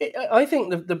 I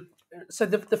think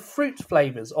the fruit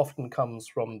flavours often comes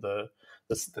from the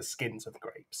skins of the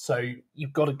grapes. So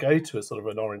you've got to go to a sort of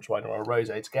an orange wine or a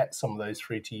rosé to get some of those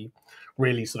fruity,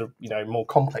 really sort of, you know, more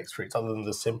complex fruits, other than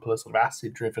the simpler sort of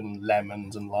acid-driven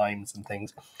lemons and limes and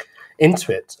things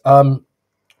into it.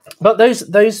 But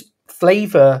those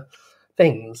flavour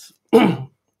things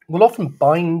will often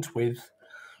bind with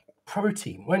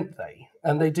protein, won't they?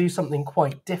 And they do something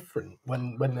quite different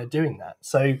when they're doing that.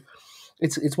 So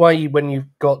it's why when you've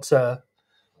got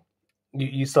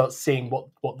you start seeing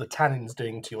what the tannin's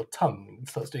doing to your tongue. It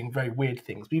starts doing very weird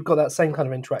things. But you've got that same kind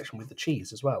of interaction with the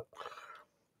cheese as well.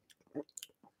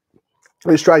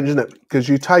 It's strange, isn't it? Because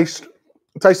you taste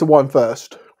the wine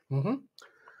first, and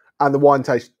the wine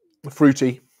tastes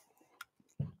fruity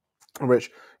and rich.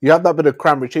 You have that bit of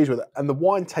cranberry cheese with it, and the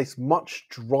wine tastes much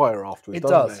drier afterwards. It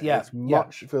does, it? yeah.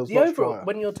 It feels the much overall, drier.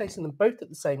 when you're tasting them both at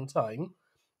the same time,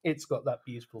 it's got that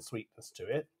beautiful sweetness to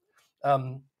it.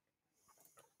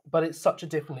 But it's such a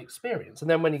different experience. And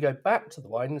then when you go back to the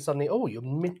wine, and suddenly, you're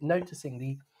noticing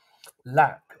the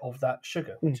lack of that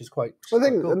sugar, which is quite. I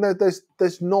think, cool. and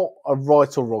there's not a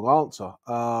right or wrong answer,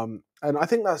 and I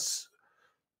think that's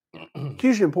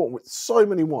hugely important with so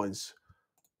many wines.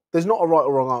 There's not a right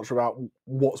or wrong answer about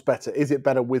what's better. Is it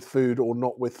better with food or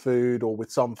not with food or with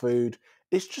some food?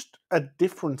 It's just a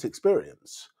different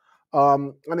experience,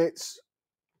 and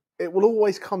it will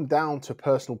always come down to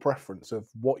personal preference of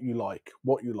what you like.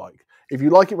 If you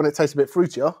like it when it tastes a bit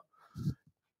fruitier,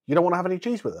 you don't want to have any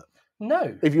cheese with it.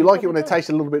 No. If you like it when it tastes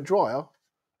a little bit drier,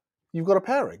 you've got a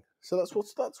pairing. So that's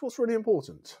what's really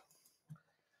important.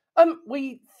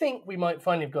 We think we might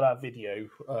finally have got our video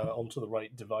onto the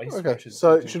right device. Okay,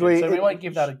 so we might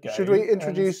give that a go. Should we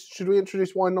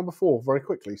introduce wine number 4 very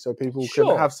quickly so people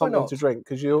can have something to drink?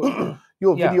 Because your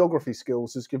videography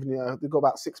skills has given you. They've got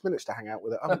about 6 minutes to hang out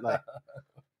with it, haven't they?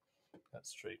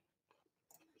 That's true.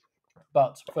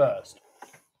 But first,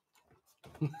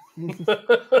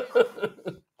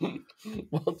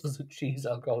 what does a cheese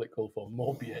alcoholic call for?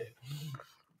 Morbier.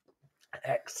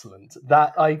 Excellent.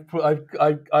 That I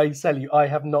tell you, I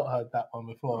have not heard that one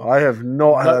before. I have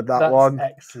not heard that one.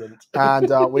 Excellent. And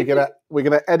we're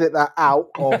gonna edit that out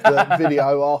of the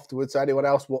video afterwards. So anyone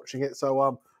else watching it, so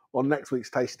on next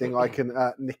week's tasting, I can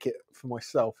nick it for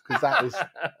myself because that is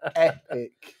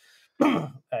epic.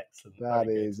 Excellent. That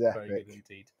is epic. Very good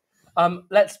indeed.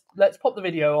 Let's pop the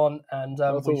video on, and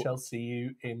we shall see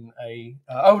you in a.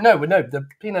 The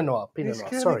Pinot Noir.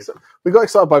 Sorry, we got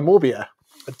excited by Morbier.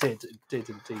 It did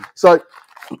indeed. So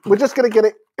we're just going to get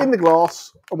it in the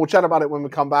glass, and we'll chat about it when we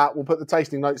come back. We'll put the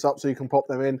tasting notes up so you can pop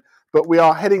them in. But we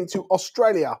are heading to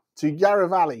Australia, to Yarra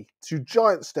Valley, to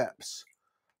Giant Steps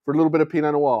for a little bit of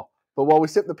Pinot Noir. But while we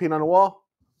sip the Pinot Noir,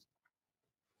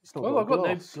 I've got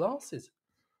no glasses.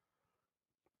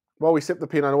 while we sip the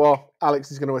Pinot Noir,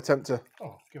 Alex is going to attempt to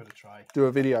give it a try. do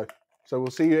a video. So we'll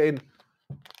see you in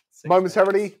 6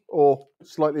 momentarily minutes. or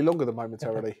slightly longer than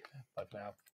momentarily. Bye for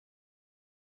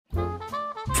now.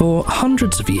 For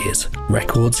hundreds of years,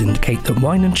 records indicate that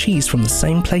wine and cheese from the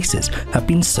same places have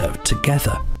been served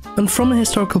together. And from a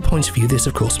historical point of view, this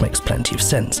of course makes plenty of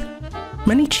sense.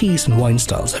 Many cheese and wine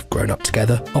styles have grown up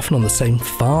together, often on the same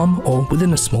farm or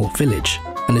within a small village.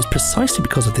 And it's precisely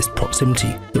because of this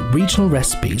proximity that regional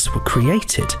recipes were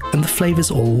created and the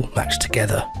flavours all matched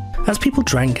together. As people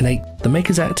drank and ate, the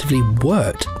makers actively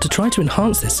worked to try to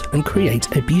enhance this and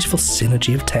create a beautiful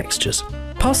synergy of textures.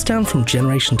 Passed down from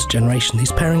generation to generation,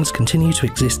 these pairings continue to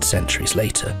exist centuries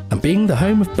later. And being the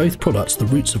home of both products, the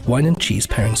roots of wine and cheese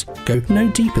pairings go no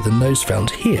deeper than those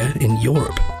found here in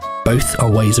Europe. Both are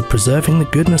ways of preserving the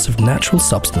goodness of natural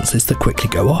substances that quickly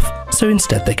go off, so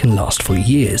instead they can last for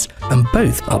years. And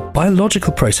both are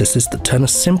biological processes that turn a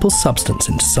simple substance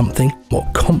into something more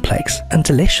complex and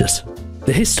delicious.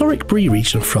 The historic Brie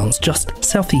region of France, just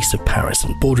southeast of Paris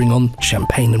and bordering on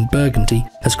Champagne and Burgundy,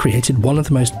 has created one of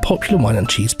the most popular wine and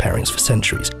cheese pairings for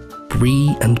centuries,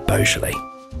 Brie and Beaujolais.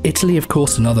 Italy, of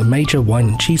course, another major wine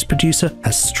and cheese producer,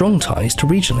 has strong ties to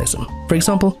regionalism. For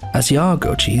example,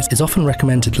 Asiago cheese is often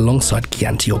recommended alongside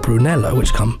Chianti or Brunello,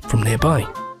 which come from nearby.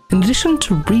 In addition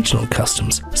to regional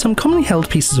customs, some commonly held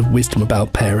pieces of wisdom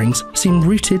about pairings seem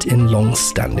rooted in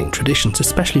long-standing traditions,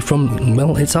 especially from,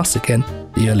 well, it's us again,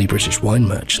 the early British wine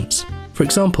merchants. For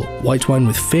example, white wine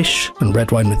with fish and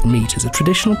red wine with meat is a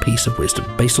traditional piece of wisdom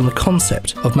based on the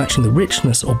concept of matching the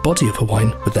richness or body of a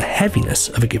wine with the heaviness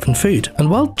of a given food.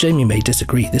 And while Jamie may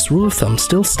disagree, this rule of thumb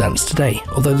still stands today,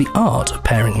 although the art of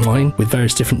pairing wine with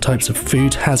various different types of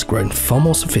food has grown far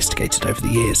more sophisticated over the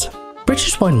years.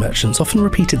 British wine merchants often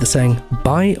repeated the saying,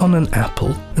 buy on an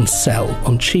apple and sell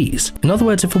on cheese. In other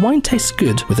words, if a wine tastes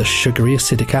good with a sugary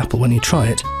acidic apple when you try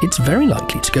it, it's very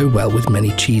likely to go well with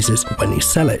many cheeses when you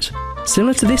sell it.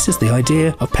 Similar to this is the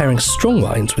idea of pairing strong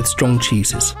wines with strong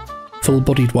cheeses.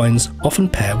 Full-bodied wines often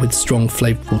pair with strong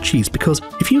flavourful cheese because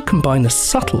if you combine a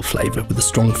subtle flavour with a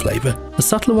strong flavour, the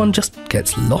subtler one just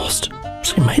gets lost,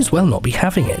 so you may as well not be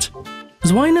having it.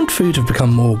 As wine and food have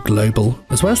become more global,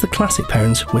 as well as the classic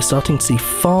pairings, we're starting to see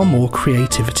far more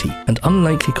creativity and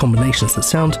unlikely combinations that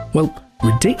sound, well,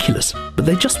 ridiculous, but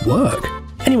they just work.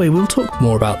 Anyway, we'll talk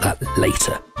more about that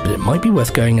later, but it might be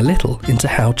worth going a little into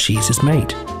how cheese is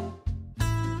made.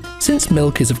 Since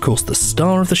milk is of course the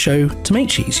star of the show, to make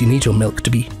cheese you need your milk to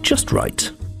be just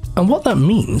right. And what that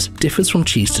means differs from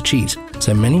cheese to cheese,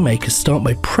 so many makers start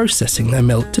by processing their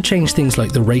milk to change things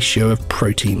like the ratio of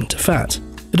protein to fat.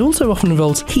 It also often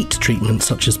involves heat treatment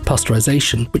such as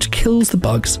pasteurization, which kills the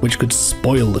bugs which could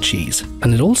spoil the cheese,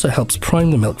 and it also helps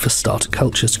prime the milk for starter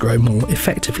cultures to grow more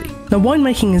effectively. Now,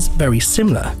 winemaking is very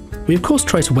similar. We of course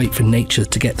try to wait for nature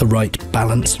to get the right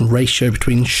balance and ratio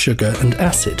between sugar and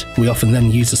acid. We often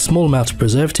then use a small amount of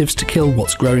preservatives to kill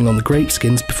what's growing on the grape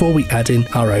skins before we add in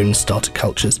our own starter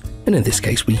cultures, and in this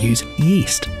case we use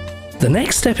yeast. The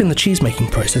next step in the cheese-making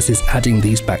process is adding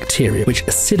these bacteria which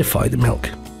acidify the milk.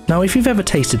 Now, if you've ever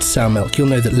tasted sour milk, you'll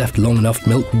know that left long enough,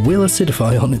 milk will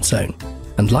acidify on its own.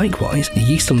 And likewise, the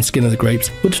yeast on the skin of the grapes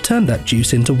would have turned that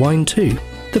juice into wine too.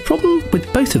 The problem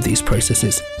with both of these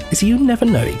processes is you never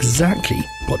know exactly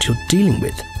what you're dealing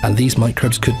with, and these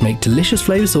microbes could make delicious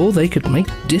flavours or they could make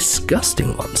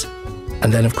disgusting ones.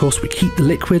 And then of course we keep the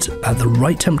liquid at the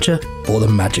right temperature for the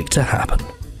magic to happen.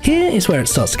 Here is where it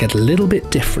starts to get a little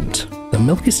bit different. The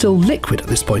milk is still liquid at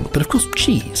this point, but of course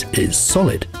cheese is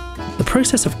solid. The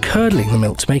process of curdling the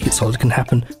milk to make it solid can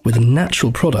happen with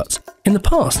natural products. In the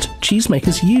past,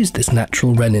 cheesemakers used this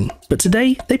natural rennet, but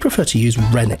today they prefer to use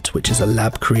rennet, which is a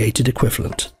lab-created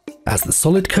equivalent. As the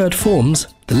solid curd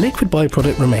forms, the liquid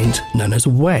byproduct remains known as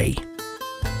whey.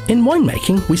 In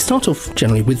winemaking, we start off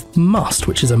generally with must,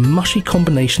 which is a mushy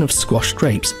combination of squashed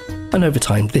grapes, and over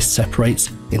time this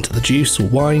separates into the juice or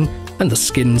wine, and the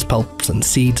skins, pulps and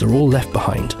seeds are all left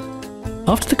behind.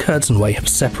 After the curds and whey have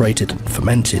separated and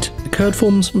fermented, the curd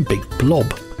forms a big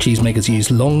blob. Cheesemakers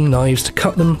use long knives to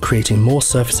cut them, creating more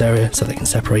surface area so they can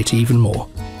separate even more.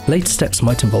 Later steps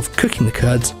might involve cooking the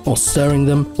curds, or stirring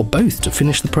them, or both to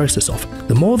finish the process off.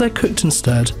 The more they're cooked and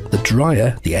stirred, the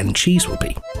drier the end cheese will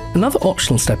be. Another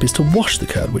optional step is to wash the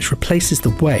curd, which replaces the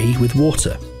whey with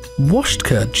water. Washed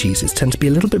curd cheeses tend to be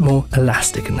a little bit more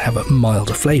elastic and have a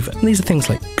milder flavour, and these are things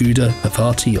like Gouda,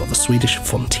 Havarti or the Swedish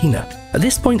Fontina. At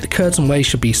this point the curds and whey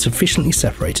should be sufficiently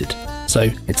separated, so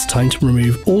it's time to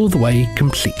remove all of the whey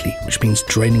completely, which means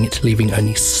draining it, leaving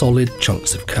only solid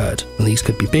chunks of curd, and these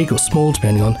could be big or small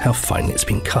depending on how finely it's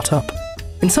been cut up.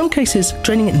 In some cases,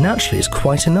 draining it naturally is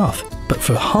quite enough, but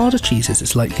for harder cheeses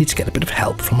it's likely to get a bit of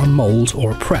help from a mould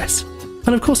or a press.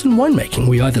 And of course in winemaking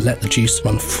we either let the juice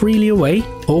run freely away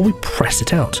or we press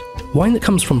it out. Wine that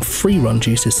comes from free-run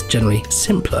juice is generally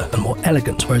simpler and more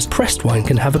elegant, whereas pressed wine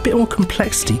can have a bit more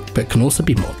complexity but can also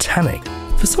be more tannic.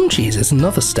 For some cheeses,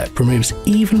 another step removes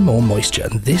even more moisture,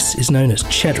 and this is known as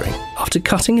cheddaring. After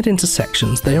cutting it into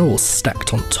sections, they are all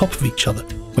stacked on top of each other,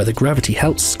 where the gravity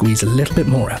helps squeeze a little bit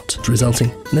more out,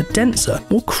 resulting in a denser,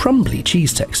 more crumbly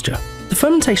cheese texture. The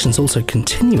fermentation is also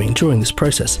continuing during this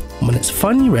process, and when it's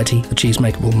finally ready, the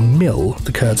cheesemaker will mill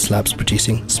the curd slabs,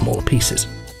 producing smaller pieces.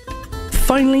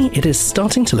 Finally, it is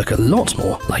starting to look a lot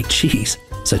more like cheese,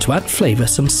 so to add flavour,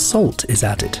 some salt is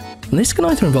added. And this can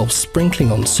either involve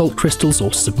sprinkling on salt crystals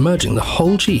or submerging the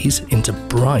whole cheese into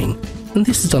brine, and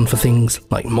this is done for things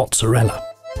like mozzarella.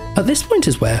 At this point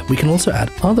is where we can also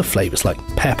add other flavours like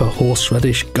pepper,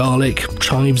 horseradish, garlic,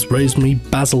 chives, rosemary,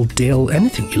 basil, dill,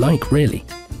 anything you like really.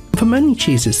 For many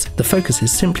cheeses, the focus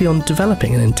is simply on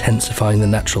developing and intensifying the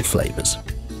natural flavours.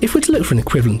 If we're to look for an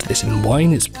equivalent to this in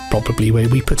wine, it's probably where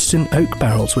we put it in oak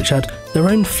barrels, which add their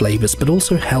own flavours but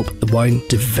also help the wine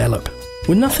develop.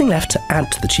 With nothing left to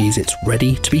add to the cheese, it's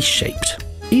ready to be shaped.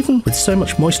 Even with so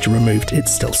much moisture removed,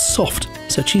 it's still soft,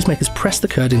 so cheesemakers press the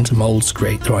curd into moulds to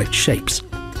create the right shapes.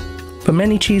 For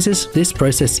many cheeses, this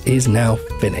process is now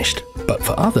finished, but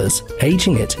for others,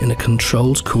 aging it in a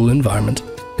controlled, cool environment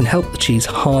can help the cheese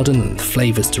harden and the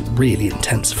flavours to really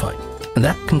intensify. And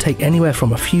that can take anywhere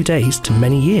from a few days to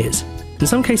many years. In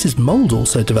some cases, mould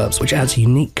also develops, which adds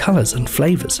unique colours and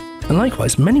flavours. And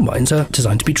likewise, many wines are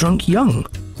designed to be drunk young,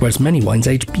 whereas many wines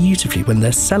age beautifully when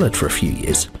they're cellared for a few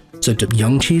years. So do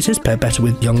young cheeses pair better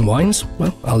with young wines?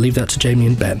 Well, I'll leave that to Jamie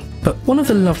and Ben. But one of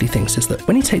the lovely things is that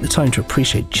when you take the time to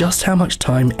appreciate just how much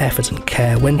time, effort and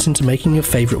care went into making your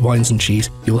favourite wines and cheese,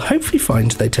 you'll hopefully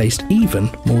find they taste even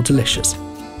more delicious.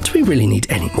 Do we really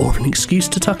need any more of an excuse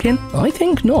to tuck in? I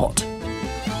think not.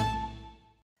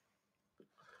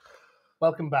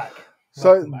 Welcome back.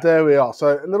 So there we are.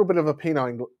 So a little bit of a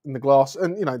Pinot in the glass,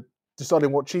 and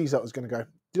deciding what cheese that was going to go.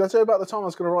 Did I tell you about the time I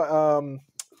was going to write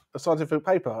a scientific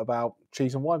paper about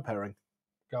cheese and wine pairing?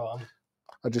 Go on.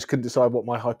 I just couldn't decide what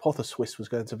my hypothesis was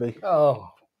going to be. Oh,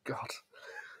 God.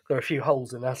 There are a few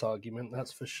holes in that argument,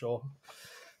 that's for sure.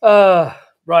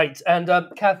 Right, and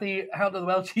Kathy, how do the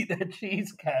Welsh eat their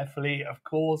cheese? Carefully. Of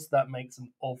course, that makes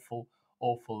an awful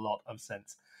lot of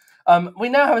sense. We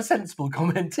now have a sensible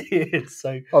comment here,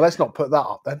 so... Oh, let's not put that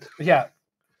up then. Yeah.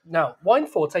 Now, wine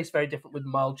 4 tastes very different with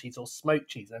mild cheese or smoked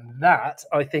cheese, and that,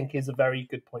 I think, is a very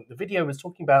good point. The video was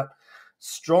talking about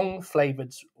strong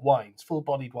flavoured wines,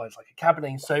 full-bodied wines, like a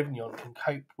Cabernet Sauvignon can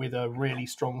cope with a really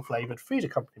strong flavoured food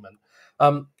accompaniment.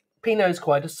 Pinot is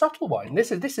quite a subtle wine.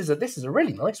 This is a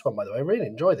really nice one, by the way. I really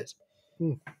enjoy this.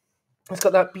 It's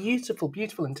got that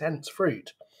beautiful, intense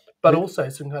fruit, but also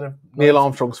some kind of... Neil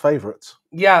Armstrong's favourites.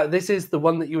 Yeah, this is the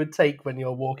one that you would take when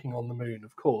you're walking on the moon,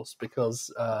 of course,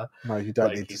 because... no, you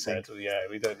don't need to sing. Yeah,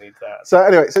 we don't need that. So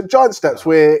anyway, Giant Steps,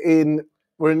 we're in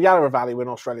Yarra Valley, we're in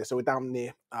Australia, so we're down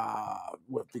near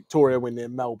Victoria, we're near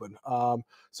Melbourne.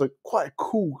 So quite a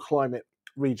cool climate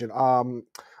region.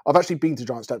 I've actually been to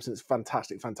Giant Steps and it's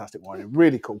fantastic wine,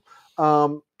 really cool.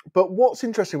 But what's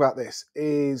interesting about this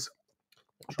is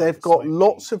they've got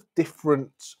lots of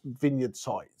different vineyard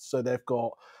sites. So they've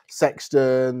got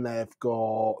Sexton, they've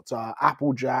got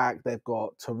Applejack, they've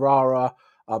got Tarara,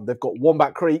 they've got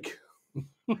Wombat Creek.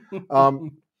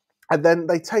 And then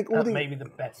they take all that may be the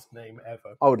best name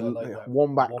ever. Oh,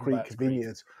 Wombat Creek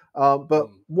Vineyards. But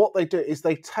what they do is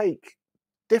they take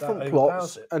different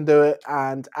plots and do it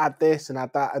and add this and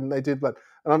add that, and they did that.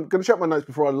 And I'm going to check my notes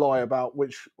before I lie about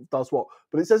which does what.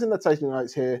 But it says in the tasting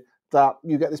notes here that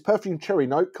you get this perfumed cherry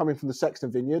note coming from the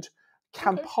Sexton Vineyard,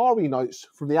 Campari notes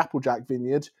from the Applejack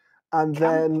Vineyard, and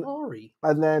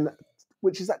then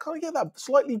which is that kind of that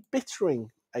slightly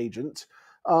bittering agent.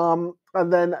 And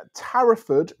then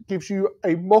Tarraford gives you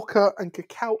a mocha and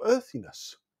cacao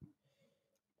earthiness.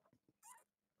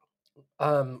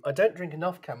 I don't drink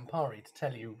enough Campari to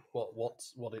tell you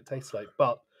what it tastes like,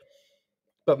 but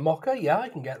mocha, yeah, I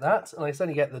can get that, and I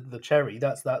certainly get the cherry.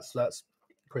 That's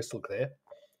crystal clear.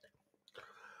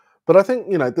 But I think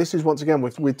this is once again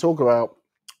we talk about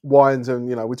wines and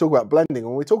we talk about blending.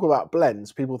 When we talk about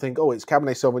blends, people think, oh, it's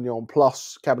Cabernet Sauvignon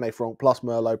plus Cabernet Franc plus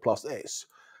Merlot plus this.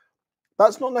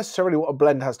 That's not necessarily what a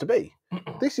blend has to be.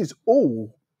 This is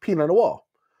all Pinot Noir,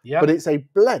 but it's a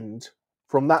blend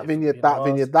from that vineyard,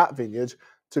 that vineyard,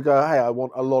 to go, hey, I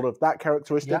want a lot of that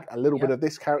characteristic, a little bit of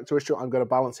this characteristic. I'm going to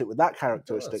balance it with that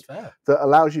characteristic that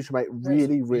alloys you to make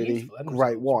really, really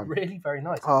great wine. Really very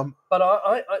nice. But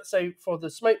I so for the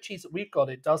smoked cheese that we've got,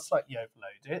 it does slightly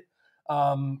overload it.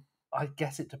 I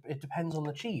guess it depends on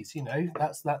the cheese. You know,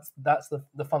 that's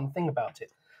the fun thing about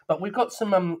it. But we've got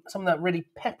some of that really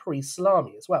peppery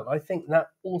salami as well. I think that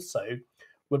also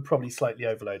would probably slightly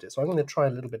overload it. So I'm going to try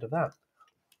a little bit of that.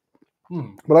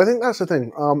 But I think that's the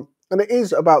thing, and it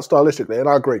is about stylistically, and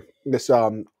I agree. This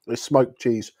smoked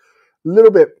cheese, a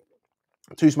little bit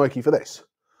too smoky for this,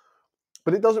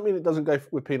 but it doesn't mean it doesn't go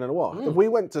with Pinot Noir. If we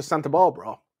went to Santa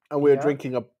Barbara and we were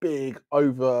drinking a big,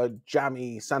 over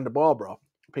jammy Santa Barbara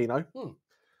Pinot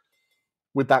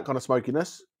with that kind of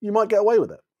smokiness, you might get away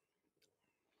with it.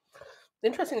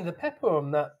 Interestingly, the pepper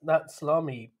on that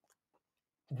salami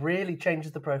really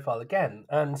changes the profile again,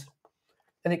 and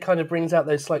it kind of brings out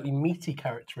those slightly meaty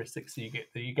characteristics that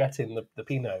you get in the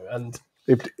Pinot. And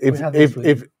if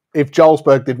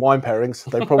Jarlsberg did wine pairings,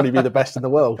 they'd probably be the best in the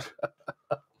world.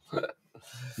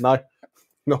 No,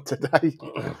 not today.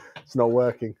 It's not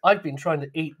working. I've been trying to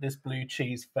eat this blue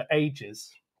cheese for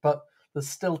ages, but there's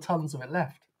still tons of it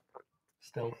left.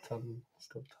 Still tons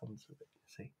of it.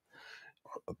 See.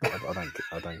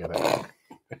 I don't get it.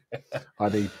 I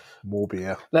need more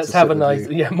beer. Let's have a nice,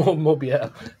 more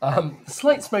beer.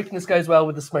 Slight smokiness goes well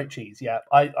with the smoked cheese. Yeah,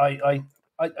 I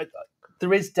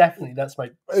there is definitely that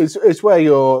smoke. It's where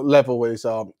your level is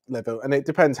level, and it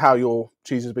depends how your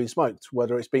cheese has been smoked,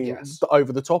 whether it's been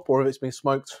over the top or if it's been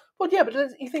smoked. Well, yeah, but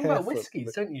you think about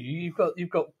whiskies, don't you?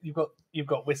 You've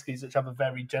got whiskies which have a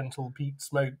very gentle peat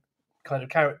smoke kind of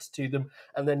character to them,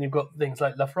 and then you've got things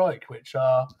like Lafroig, which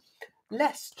are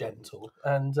less gentle,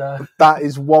 and that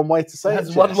is one way to say it.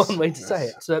 That's one way to say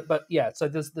it. So, but yeah, so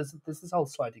there's this whole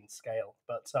sliding scale.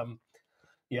 But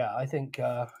yeah, I think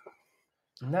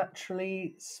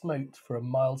naturally smoked for a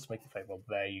mild smoky flavour. Well,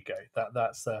 there you go.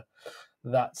 That's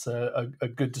a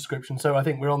good description. So I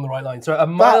think we're on the right line. So a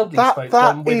mildly smoked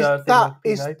one with that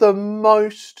is the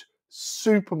most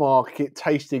supermarket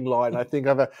tasting line I think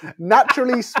I've ever.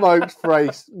 Naturally smoked for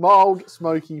a mild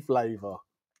smoky flavour.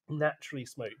 Naturally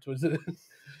smoked was it?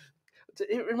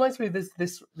 It reminds me of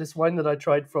this wine that I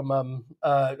tried from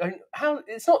how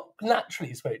it's not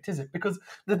naturally smoked, is it? Because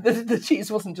the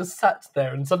cheese wasn't just sat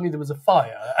there and suddenly there was a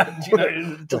fire and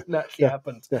it just naturally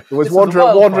happened. Yeah. It was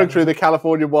wandering through the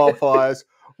California wildfires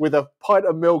with a pint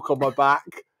of milk on my back.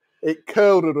 It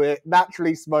curdled it,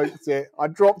 naturally smoked it. I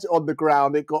dropped it on the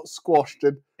ground. It got squashed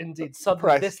and indeed.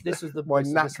 Suddenly, this was my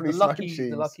naturally smoked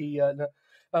cheese.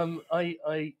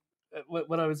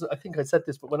 When I was, I think I said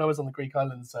this, but when I was on the Greek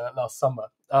islands last summer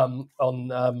on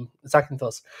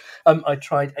Zakynthos, I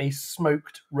tried a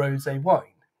smoked rosé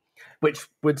wine, which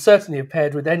would certainly have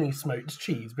paired with any smoked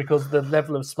cheese because the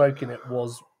level of smoke in it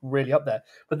was really up there.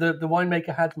 But the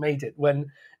winemaker had made it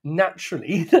when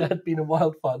naturally there had been a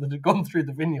wildfire that had gone through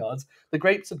the vineyards. The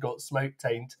grapes had got smoke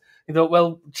taint. He thought,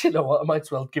 well, you know what, I might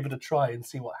as well give it a try and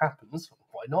see what happens.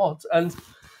 Why not? And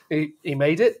he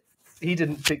made it. He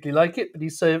didn't particularly like it, but he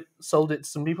sold it to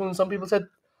some people, and some people said,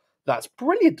 that's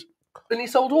brilliant. And he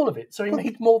sold all of it. So he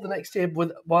made more the next year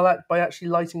by actually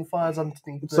lighting fires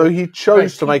underneath. So he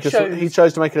chose to make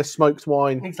a smoked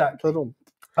wine. Exactly.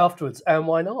 Afterwards. And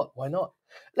why not? Why not?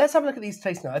 Let's have a look at these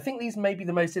tastes now. I think these may be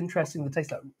the most interesting to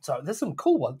taste. So there's some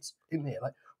cool ones in here,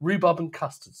 like rhubarb and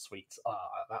custard sweets.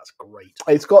 That's great.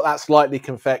 It's got that slightly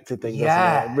confected thing,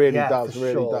 doesn't it? It really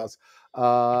does.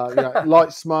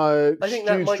 Light smoke. I think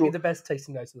that might be the best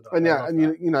tasting note of the night.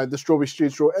 And the strawberry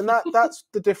stewed strawberry, and that's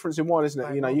the difference in wine, isn't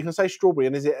it? You can say strawberry,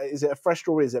 and is it a fresh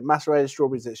strawberry? Is it macerated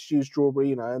strawberry? Is it stewed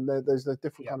strawberry? And there's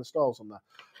different kind of styles on there.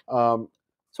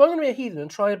 So I'm going to be a heathen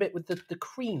and try a bit with the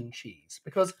cream cheese,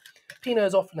 because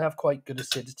Pinots often have quite good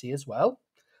acidity as well.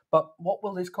 But what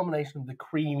will this combination of the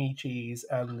creamy cheese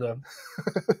and the...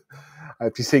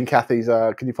 Have you seen Kathy's...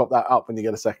 can you pop that up when you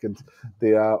get a second?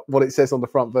 The what it says on the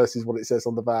front versus what it says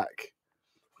on the back.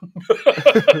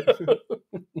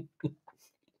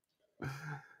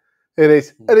 It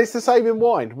is. And it's the same in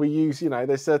wine. We use,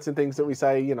 there's certain things that we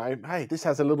say, hey, this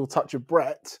has a little touch of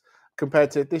Brett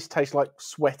compared to this tastes like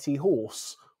sweaty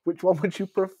horse. Which one would you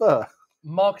prefer?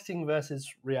 Marketing versus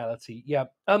reality. Yeah.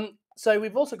 So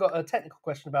we've also got a technical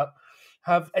question about,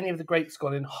 have any of the grapes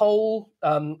gone in whole,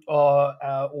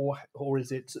 or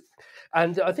is it?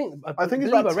 And I think it's about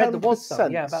 10%. Read there was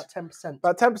some, about 10%.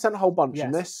 About 10% whole bunch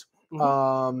in this,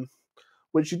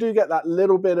 which you do get that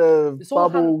little bit of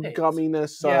bubble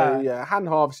gumminess. So hand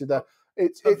harvested there.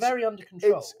 It's very under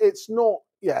control. It's not.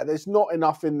 Yeah, there's not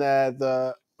enough in there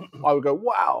that I would go,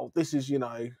 wow, this is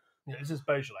Yeah, this is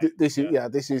Beaujolais.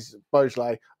 This is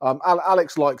Beaujolais.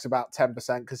 Alex likes about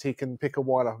 10% because he can pick a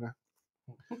wine up.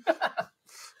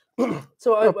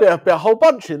 So a bit of whole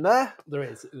bunch in there. There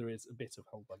is a bit of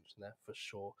whole bunch in there for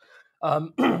sure.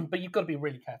 But you've got to be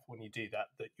really careful when you do that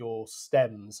your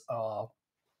stems are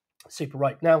super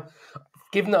ripe. Now,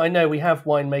 given that I know we have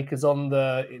winemakers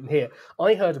in here,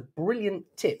 I heard a brilliant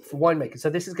tip for winemakers. So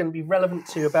this is going to be relevant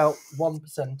to about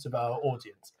 1% of our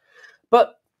audience.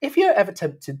 But if you're ever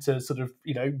tempted to sort of,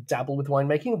 dabble with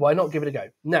winemaking, why not give it a go?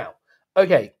 Now,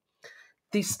 okay,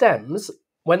 these stems,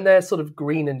 when they're sort of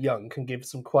green and young, can give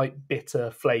some quite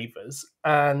bitter flavours.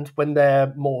 And when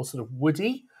they're more sort of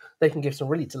woody, they can give some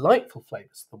really delightful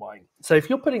flavours to the wine. So if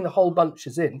you're putting the whole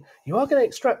bunches in, you are going to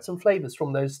extract some flavours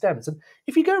from those stems. And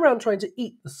if you go around trying to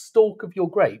eat the stalk of your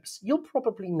grapes, you'll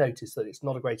probably notice that it's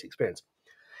not a great experience.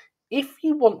 If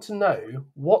you want to know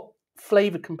what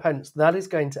flavour components that is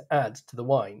going to add to the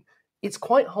wine, it's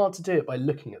quite hard to do it by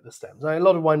looking at the stems. Now, a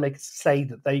lot of winemakers say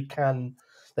that they can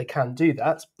do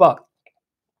that, but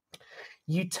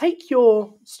you take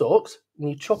your stalks and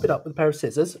you chop it up with a pair of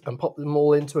scissors and pop them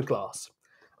all into a glass.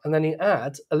 And then you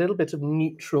add a little bit of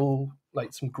neutral,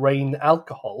 like some grain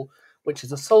alcohol, which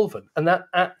is a solvent. And that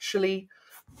actually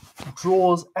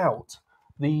draws out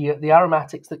the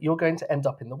aromatics that you're going to end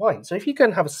up in the wine. So if you go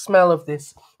and have a smell of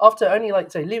this, after only,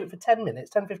 leave it for 10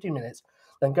 minutes, 10, 15 minutes,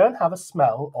 then go and have a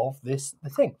smell of the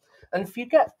thing. And if you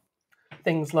get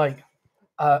things like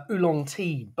oolong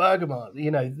tea, bergamot,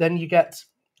 then you get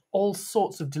all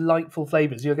sorts of delightful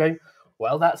flavours. You're going,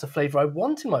 well, that's a flavour I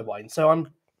want in my wine. So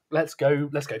let's go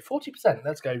 40%.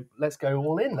 Let's go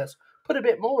all in. Let's put a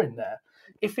bit more in there.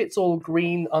 If it's all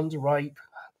green, underripe,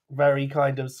 very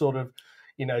kind of sort of,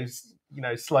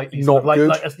 slightly not sort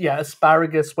of good.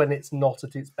 Asparagus when it's not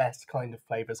at its best kind of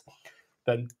flavours,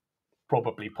 then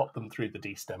probably pop them through the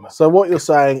destemmer. So what you're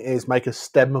saying is make a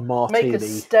stem martini. Make a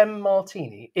stem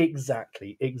martini.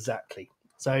 Exactly.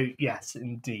 So yes,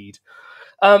 indeed.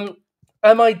 Am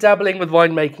I dabbling with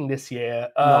winemaking this year?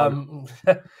 No.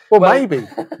 Well, maybe.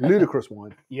 Ludicrous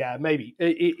wine. Yeah, maybe.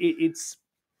 It's...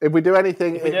 If we do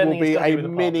anything, If we do it will anything, be it's gotta a with a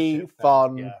mini,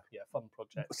 partnership, fun, fun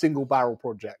project. single barrel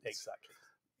project. Exactly.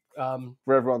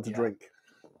 For everyone to drink.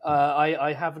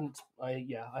 I haven't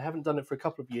done it for a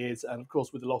couple of years, and of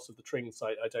course with the loss of the Tring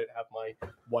site, I don't have my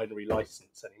winery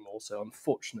license anymore. So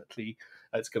unfortunately,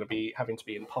 it's going to be having to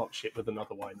be in partnership with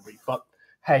another winery. But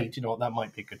hey, do you know what? That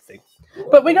might be a good thing.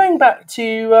 But we're going back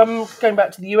to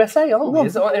the USA, aren't we?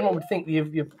 Anyone would think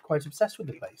you're quite obsessed with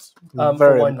the place.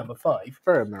 For wine number 5,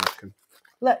 very American.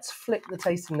 Let's flick the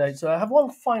tasting notes. I have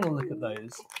one final look at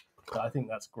those. I think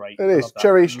that's great. It is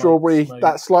cherry, strawberry,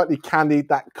 that slightly candied,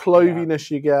 that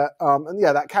cloviness you get. And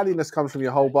that candiness comes from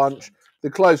your whole bunch. The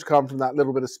cloves come from that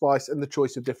little bit of spice and the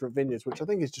choice of different vineyards, which I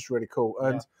think is just really cool.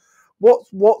 And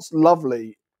what's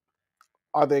lovely,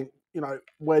 I think,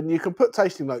 when you can put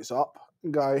tasting notes up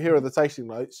and go, here are the tasting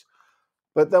notes,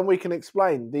 but then we can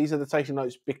explain these are the tasting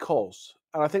notes because.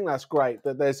 And I think that's great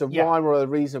that there's a rhyme or a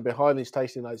reason behind these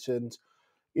tasting notes. And,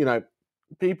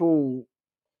 people,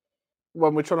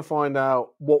 when we're trying to find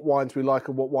out what wines we like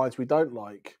and what wines we don't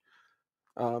like,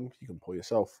 you can pour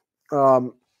yourself.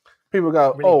 People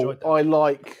go, really I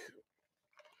like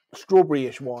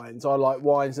strawberry-ish wines. I like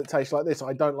wines that taste like this.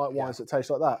 I don't like wines that taste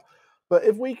like that. But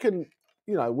if we can,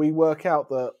 we work out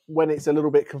that when it's a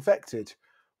little bit confected,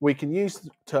 we can use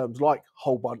terms like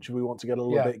whole bunch if we want to get a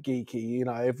little bit geeky.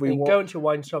 If we go into a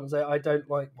wine shop and say, I don't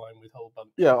like wine with whole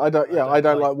bunch. I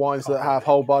don't like wines that have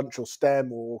whole bunch or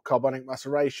stem or carbonic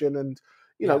maceration. And,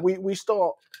 we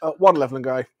start at one level and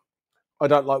go, I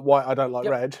don't like white, I don't like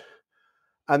red.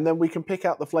 And then we can pick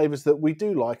out the flavours that we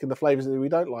do like and the flavours that we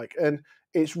don't like. And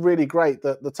it's really great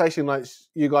that the tasting notes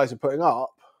you guys are putting up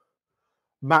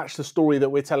match the story that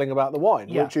we're telling about the wine,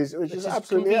 which is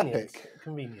absolutely epic.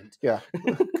 Convenient. Yeah.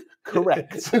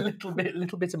 Correct. It's a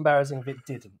little bit embarrassing if it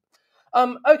didn't.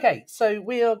 Okay, so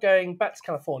we are going back to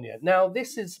California. Now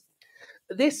this is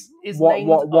named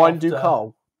Wine after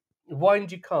Ducal. Wine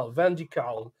Ducal, Vin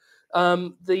Ducal.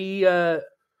 The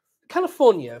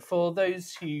California, for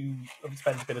those who have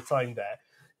spent a bit of time there,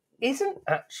 isn't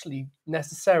actually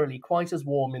necessarily quite as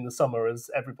warm in the summer as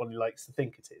everybody likes to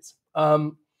think it is.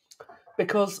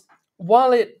 Because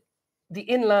while the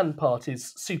inland part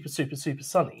is super, super, super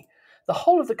sunny, the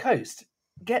whole of the coast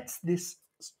gets this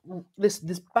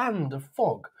band of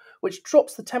fog, which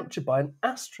drops the temperature by an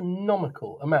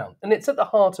astronomical amount. And it's at the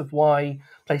heart of why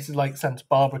places like Santa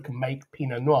Barbara can make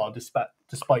Pinot Noir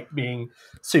despite being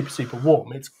super, super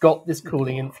warm. It's got this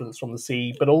cooling influence from the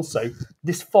sea, but also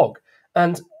this fog.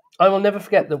 And I will never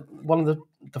forget that one of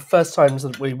the first times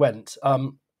that we went,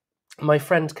 my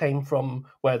friend came from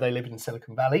where they live in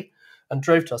Silicon Valley and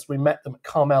drove to us. We met them at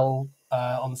Carmel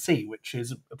on the Sea, which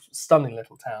is a stunning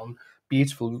little town,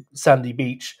 beautiful sandy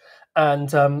beach.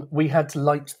 And we had to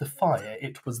light the fire.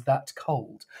 It was that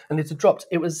cold. And it had dropped.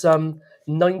 It was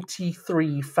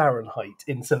 93 Fahrenheit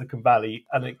in Silicon Valley.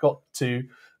 And it got to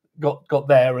got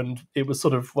there, and it was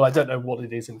sort of, well, I don't know what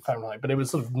it is in Fahrenheit, but it was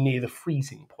sort of near the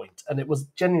freezing point, and it was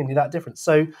genuinely that different.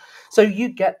 So you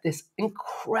get this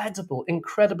incredible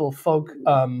fog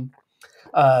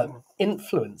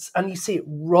influence, and you see it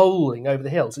rolling over the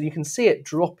hills, and you can see it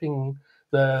dropping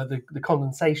the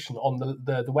condensation on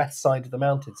the west side of the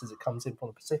mountains as it comes in from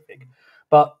the Pacific.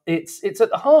 But it's at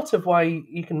the heart of why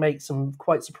you can make some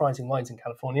quite surprising wines in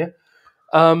California.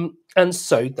 And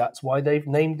so that's why they've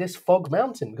named this Fog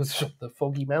Mountain, because the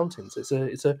Foggy Mountains.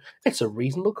 It's a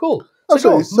reasonable call.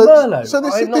 So, Merlot. So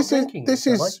this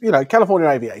is California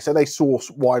AVA. So they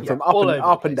source wine from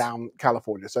up and down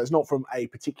California. So it's not from a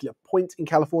particular point in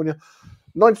California.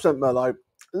 90% Merlot.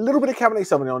 A little bit of Cabernet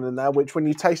Sauvignon in there, which when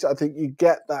you taste it, I think you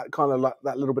get that kind of like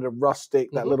that little bit of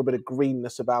rustic, that little bit of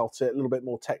greenness about it, a little bit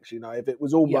more texture. If it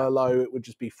was all Merlot, it would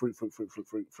just be fruit.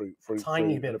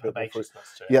 Tiny bit of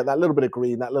herbaceousness to it. Yeah, that little bit of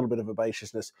green, that little bit of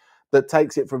herbaceousness that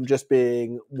takes it from just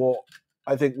being what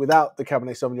I think without the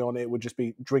Cabernet Sauvignon, it would just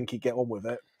be drink it, get on with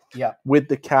it. Yeah. With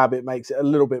the cab, it makes it a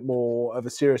little bit more of a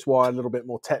serious wine, a little bit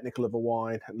more technical of a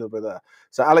wine, a little bit of that.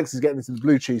 So Alex is getting into the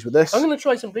blue cheese with this. I'm going to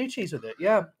try some blue cheese with it.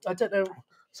 Yeah, I don't know.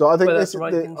 So I think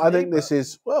this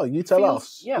is well. You tell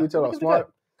us. Yeah, you tell us.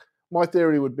 My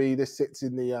theory would be this sits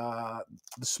in the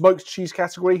smoked cheese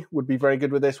category. Would be very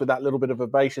good with this, with that little bit of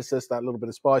herbaceousness, that little bit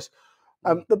of spice.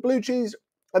 The blue cheese.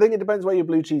 I think it depends where your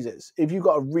blue cheese is. If you've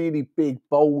got a really big,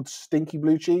 bold, stinky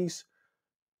blue cheese,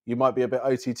 you might be a bit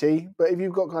OTT. But if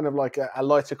you've got kind of like a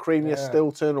lighter, creamier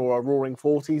Stilton or a Roaring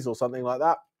Forties or something like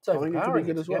that, I think it could be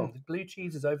good as well. The blue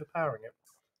cheese is overpowering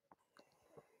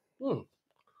it.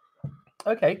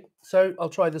 Okay, so I'll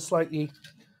try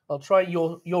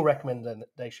your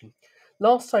recommendation.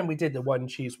 Last time we did the wine and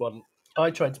cheese one,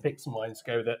 I tried to pick some wines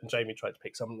to go with it, and Jamie tried to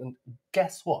pick some. And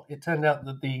guess what? It turned out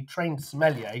that the trained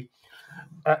sommelier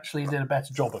actually did a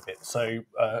better job of it. So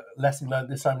lesson learned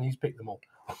this time, and he's picked them all.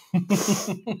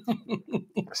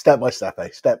 Step by step,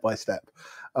 step by step.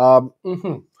 But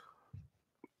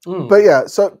yeah,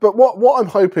 but what I'm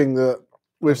hoping that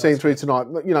we've seen through tonight,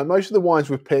 most of the wines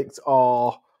we've picked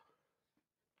are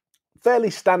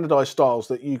fairly standardized styles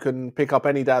that you can pick up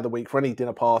any day of the week for any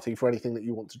dinner party, for anything that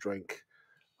you want to drink.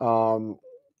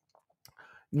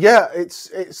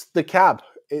 It's the cab.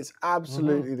 It's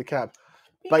absolutely the cab.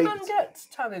 You can get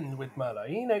tannin with Merlot.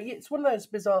 It's one of those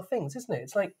bizarre things, isn't it?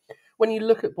 It's like when you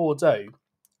look at Bordeaux,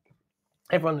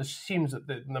 everyone assumes that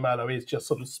the Merlot is just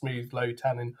sort of smooth, low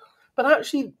tannin, but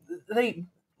actually they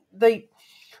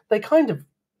kind of,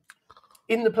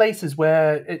 in the places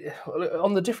where,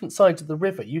 on the different sides of the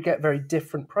river, you get very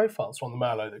different profiles from the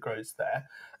Merlot that grows there.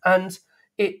 And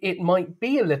it might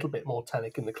be a little bit more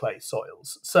tannic in the clay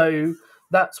soils. So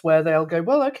that's where they'll go,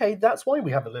 well, okay, that's why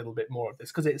we have a little bit more of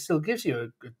this, because it still gives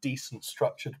you a decent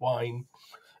structured wine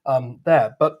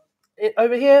there. But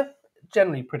over here,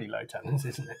 generally pretty low tannins,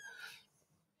 isn't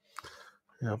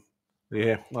it?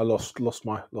 Yeah. I lost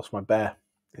my bear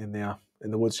in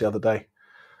the woods the other day.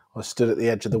 I stood at the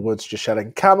edge of the woods just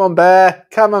shouting, "Come on, bear!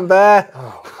 Come on, bear!"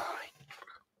 Oh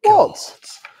my God.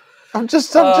 What? I'm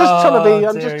just trying to be.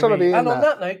 I'm just trying to be. And on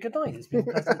that note, good night. It's been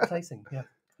pleasant tasting. Yeah.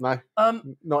 No.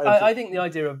 Not. I think the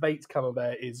idea of baked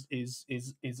camembert is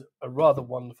a rather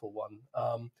wonderful one.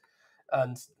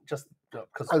 And just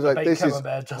because baked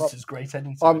camembert just is great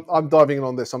anytime. I'm diving in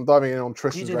on this. I'm diving in on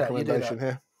Tristan's recommendation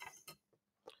here.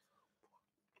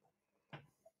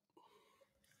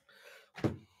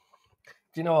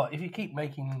 Do you know what? If you keep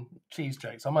making cheese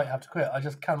jokes, I might have to quit. I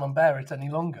just camembert it any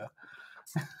longer.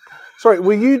 Sorry,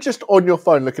 were you just on your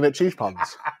phone looking at cheese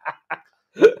puns?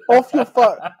 Off your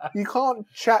phone. You can't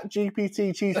chat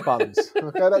GPT cheese puns.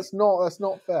 Okay, that's not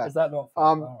fair. Is that not fair?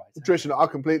 All right. Tristan, I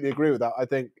completely agree with that. I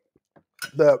think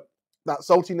that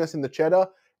saltiness in the cheddar,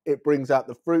 it brings out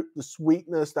the fruit, the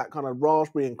sweetness, that kind of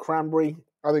raspberry and cranberry.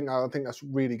 I think that's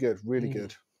really good. Really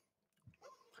good.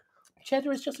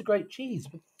 Cheddar is just a great cheese.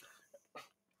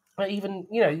 But even,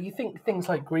 you think things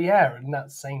like Gruyere in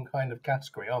that same kind of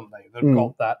category, aren't they? They've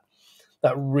got that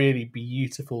really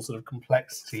beautiful sort of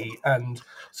complexity and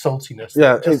saltiness.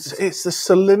 Yeah, it's the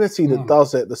salinity that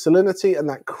does it. The salinity and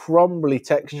that crumbly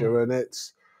texture, and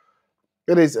it's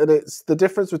the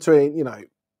difference between,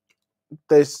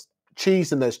 there's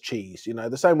cheese and there's cheese.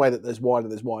 The same way that there's wine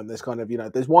and there's wine. There's kind of,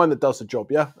 there's wine that does the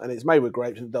job, and it's made with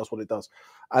grapes and it does what it does.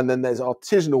 And then there's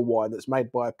artisanal wine that's made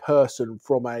by a person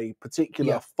from a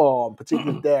particular farm,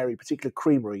 particular dairy, particular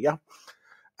creamery,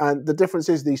 And the difference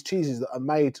is these cheeses that are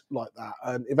made like that.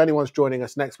 And if anyone's joining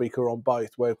us next week or on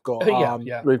both, we've got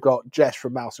we've got Jess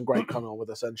from Mouse and Grape coming on with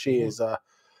us, and she is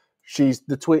she's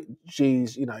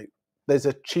there's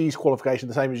a cheese qualification,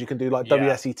 the same as you can do like Yeah.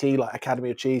 WSET, like Academy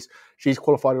of Cheese. She's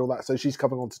qualified and all that. So she's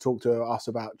coming on to talk to us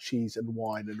about cheese and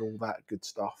wine and all that good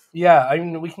stuff. Yeah, I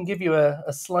mean, we can give you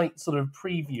a slight sort of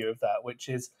preview of that, which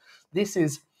is this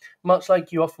is much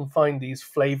like you often find these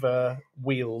flavour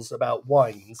wheels about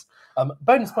wines.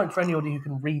 Bonus point for anybody who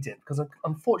can read it, because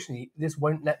unfortunately this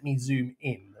won't let me zoom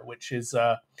in, which is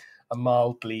a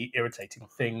mildly irritating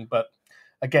thing. But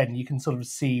again, you can sort of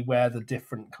see where the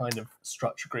different kind of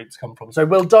structure groups come from. So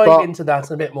we'll dive into that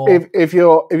a bit more. If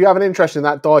you have an interest in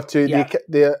that, dive to Yeah.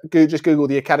 just Google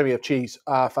the Academy of Cheese.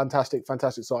 Fantastic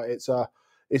site.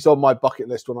 It's on my bucket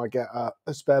list when I get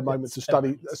a spare moment to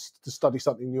study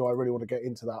something new. I really want to get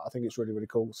into that. I think it's really, really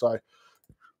cool. So,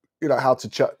 how to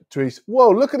cheese. Whoa,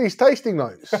 look at these tasting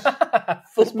notes.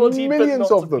 Full-bodied, but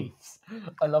millions not of them. obese.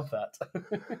 I love that.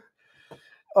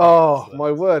 Oh, Excellent.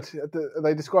 my word. Are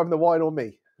they describing the wine or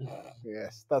me?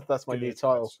 Yes, that's my new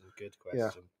title. Good question.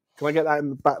 Yeah. Can I get that in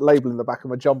the back label in the back of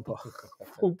my jumper?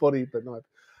 Full body, but no.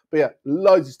 But yeah,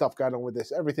 loads of stuff going on with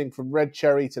this. Everything from red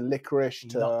cherry to licorice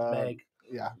to Nutmeg.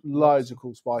 loads of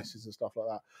cool spices and stuff like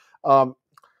that.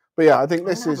 But yeah, I think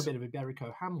this have is a bit of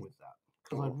Iberico ham with that,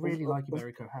 because I really like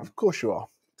Iberico ham. Of course you are.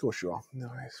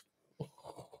 Nice.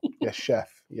 Yes, chef.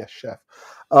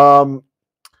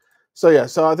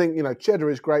 So I think cheddar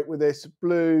is great with this.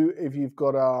 Blue, if you've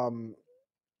got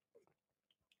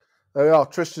there we are.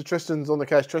 Tristan's on the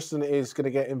case. Tristan is going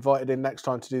to get invited in next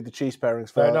time to do the cheese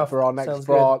pairings for our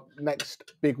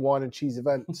next big wine and cheese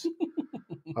event.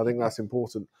 I think that's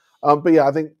important. But yeah,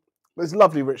 I think there's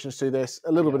lovely richness to this.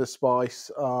 A little bit of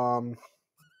spice.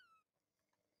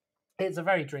 It's a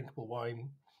very drinkable wine.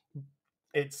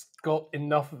 It's got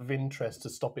enough of interest to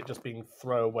stop it just being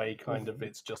throwaway kind of.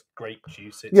 It's just grape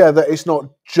juice. That it's not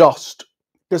just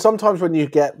because sometimes when you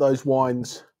get those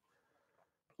wines.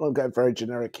 I'm getting very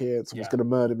generic here. Someone's going to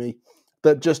murder me.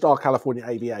 That just are California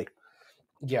AVA.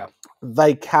 Yeah.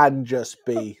 They can just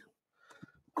be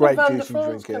grape juice and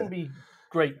drink it. It can be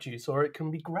grape juice or it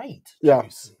can be great Yeah.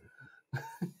 juice.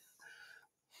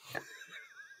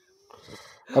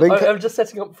 I'm just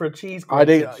setting up for a cheese. I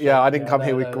didn't come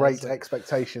here with great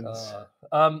expectations.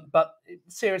 But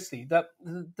seriously, that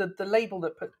the label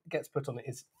that gets put on it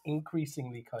is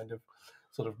increasingly kind of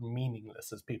sort of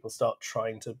meaningless as people start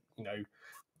trying to,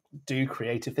 do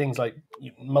creative things like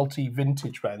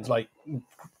multi-vintage brands, like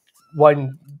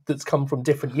wine that's come from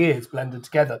different years blended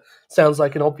together. Sounds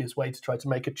like an obvious way to try to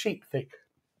make a cheap thing.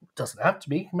 Doesn't have to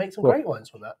be. You can make some great wines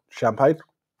from that.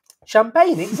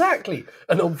 Champagne, exactly.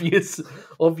 And obvious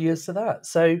to that.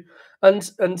 So,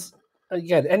 and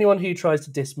again, anyone who tries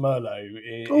to diss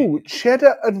Merlot...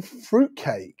 cheddar and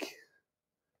fruitcake.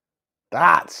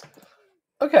 That's...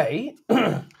 Okay.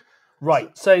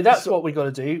 Right, so that's what we got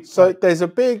to do. So right. there's a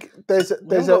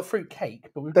fruit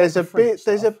cake, but there's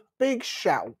a big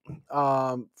shout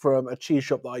from a cheese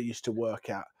shop that I used to work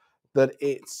at that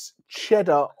it's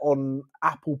cheddar on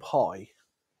apple pie,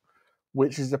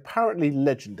 which is apparently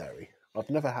legendary.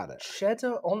 I've never had it.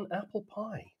 Cheddar on apple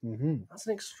pie. Mm-hmm. That's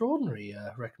an extraordinary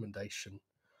recommendation.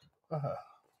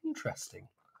 Interesting.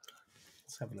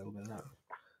 Let's have a little bit of that.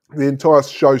 The entire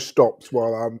show stops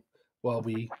while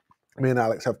me and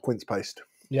Alex have quince paste.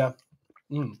 Yeah.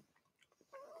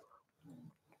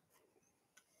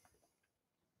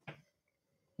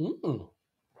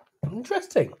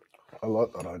 Interesting. I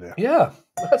like that idea. Yeah,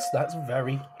 that's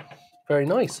very, very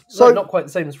nice. So not quite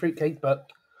the same as fruitcake, but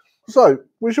so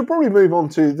we should probably move on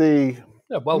to the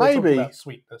we're talking about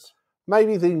sweetness.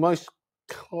 Maybe the most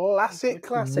classic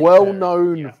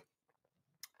well-known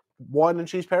wine and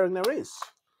cheese pairing there is.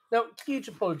 Now, huge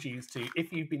apologies to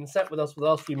if you've been sat with us for the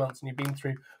last few months and you've been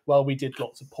through, we did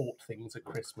lots of port things at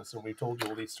Christmas and we told you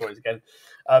all these stories again.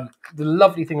 The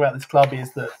lovely thing about this club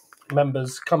is that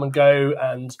members come and go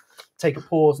and take a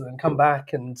pause and then come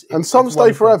back. And some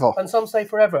stay forever. And some stay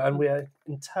forever. And we are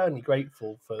eternally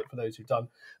grateful for those who've done.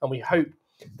 And we hope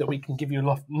that we can give you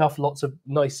lots of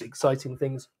nice, exciting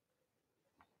things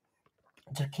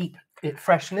to keep it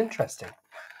fresh and interesting.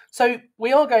 So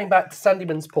we are going back to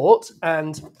Sandeman's Port,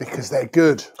 and because they're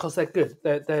good.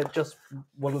 They're just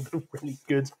one of the really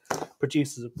good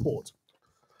producers of port.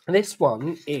 And this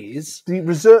one is the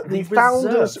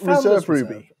Founders Reserve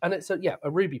Ruby, and it's a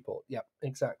Ruby port. Yeah,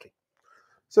 exactly.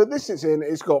 So this is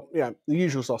it's got the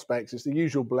usual suspects. It's the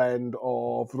usual blend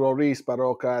of Roriz,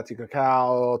 Barocca,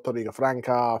 Cacao, Touriga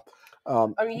Franca.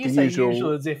 You say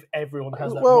usual as if everyone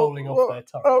has that rolling off their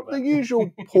tongue. The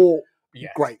usual port.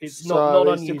 Yes, grapes. It's not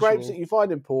it's unusual. The grapes that you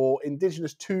find in port,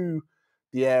 indigenous to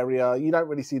the area. You don't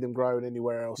really see them grown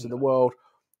anywhere else in the world.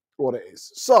 What it is.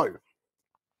 So,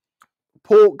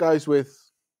 port goes with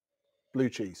blue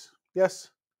cheese. Yes?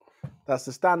 That's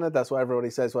the standard. That's what everybody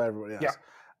says, what everybody has. Yeah.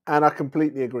 And I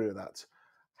completely agree with that.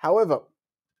 However,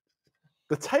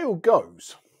 the tale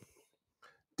goes,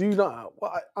 do you know,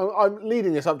 I'm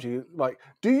leading this up to you, like,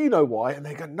 do you know why? And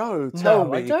they go, no, tell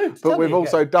me. I don't. But Tell we've me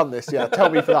also again. done this, yeah. Tell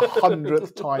me for the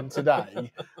 100th time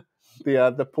today,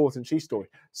 the port and cheese story.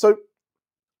 So,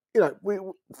 we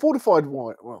fortified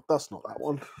wine. Well, that's not that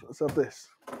one. Let's have this.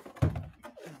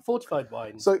 Fortified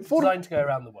wines, So designed to go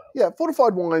around the world. Yeah,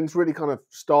 fortified wines really kind of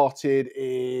started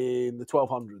in the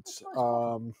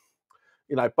 1200s.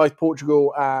 Both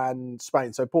Portugal and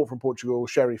Spain. So port from Portugal,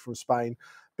 sherry from Spain,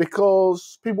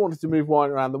 because people wanted to move wine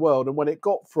around the world. And when it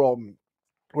got from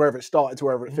wherever it started to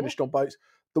wherever it finished on boats,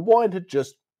 the wine had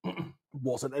just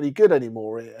wasn't any good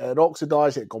anymore. It had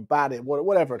oxidized, it had gone bad,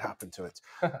 whatever had happened to it.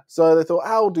 So they thought,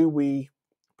 how do we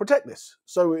protect this?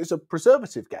 So it's a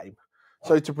preservative game.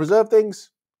 So to preserve things,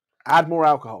 add more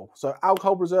alcohol. So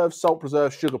alcohol preserves, salt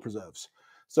preserves, sugar preserves.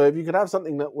 So if you could have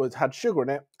something that had sugar in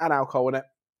it and alcohol in it,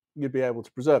 you'd be able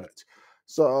to preserve it.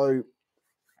 So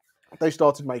they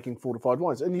started making fortified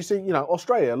wines. And you see,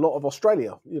 Australia, a lot of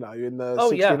Australia, in the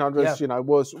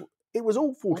 1600s, it was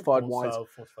all fortified wines.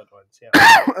 Fortified wines,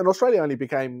 yeah. And Australia only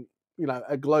became,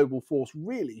 a global force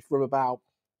really from about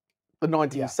the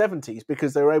 1970s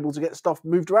because they were able to get stuff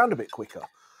moved around a bit quicker.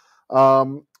 A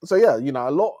lot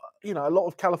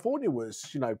of California was,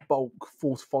 bulk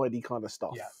fortified kind of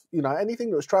stuff. Yeah. Anything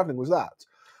that was traveling was that.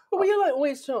 But we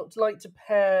always like to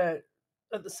pair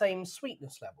at the same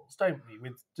sweetness levels, don't we,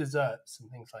 with desserts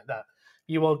and things like that.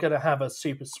 You are going to have a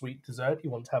super sweet dessert. You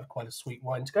want to have quite a sweet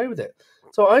wine to go with it.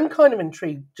 So I'm kind of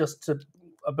intrigued just to,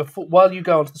 while you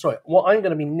go on to the story, what I'm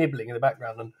going to be nibbling in the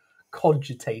background and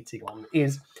cogitating on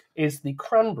is the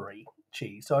cranberry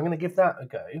cheese. So I'm going to give that a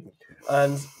go.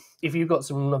 And if you've got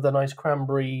some of the nice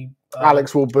cranberry...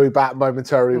 Alex will be back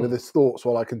momentarily with his thoughts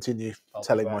while I continue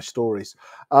telling my stories.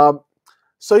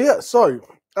 So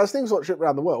as things got shipped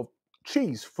around the world,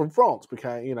 cheese from France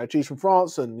became, cheese from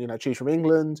France and, cheese from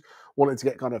England wanted to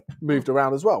get kind of moved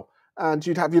around as well. And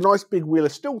you'd have your nice big wheel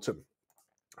of Stilton.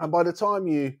 And by the time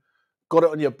you got it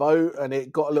on your boat and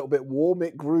it got a little bit warm,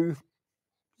 it grew,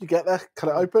 you get there, cut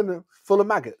it open, full of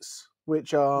maggots,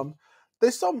 which I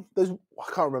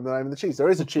can't remember the name of the cheese. There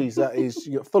is a cheese that is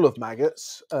full of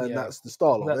maggots, and that's the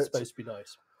style of it. That's supposed to be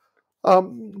nice.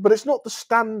 But it's not the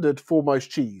standard for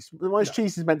most cheese. Most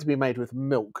cheese is meant to be made with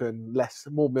milk and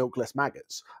more milk, less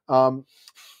maggots. So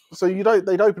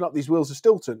they'd open up these wheels of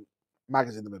Stilton,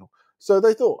 maggots in the middle. So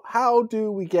they thought, how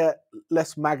do we get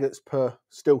less maggots per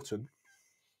Stilton?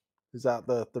 Is that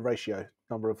the ratio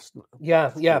number of?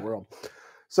 Yeah. We're on.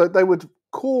 So they would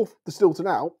core the Stilton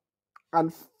out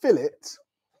and fill it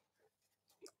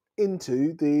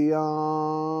into the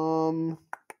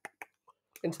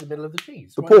into the middle of the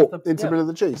cheese. The port into the middle of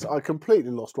the cheese. I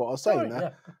completely lost what I was saying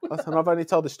there. Yeah. And I've only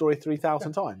told this story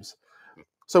 3,000 times.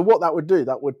 So what that would do,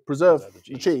 that would preserve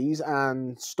the cheese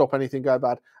and stop anything going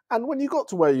bad. And when you got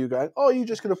to where you're going, are you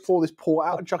just going to pour this port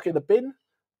out and chuck it in a bin?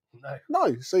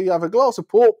 No. So you have a glass of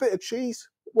port, bit of cheese.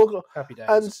 Happy days.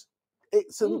 And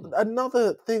it's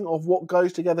another thing of what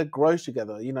goes together, grows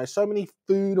together. So many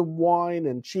food and wine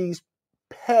and cheese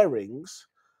pairings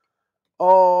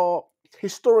are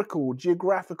historical,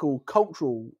 geographical,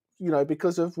 cultural,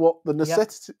 because of what the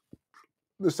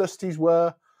necessities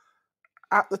were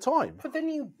at the time. But then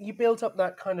you build up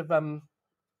that kind of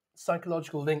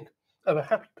psychological link of a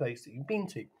happy place that you've been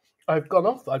to. I've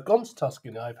gone to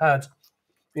Tuscany, I've had,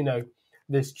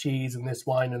 this cheese and this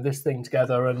wine and this thing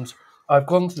together, and I've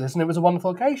gone to this, and it was a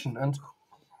wonderful occasion. And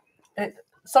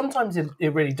sometimes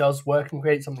it really does work and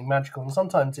create something magical, and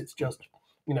sometimes it's just,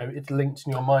 it's linked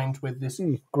in your mind with this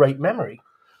great memory.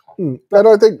 And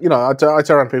I think, I turn around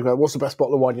to people and go, what's the best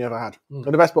bottle of wine you ever had? And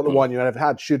the best bottle of wine you ever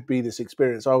had should be this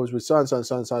experience. I was with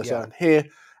so-and-so here,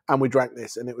 and we drank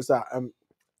this, and it was that.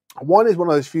 Wine is one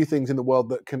of those few things in the world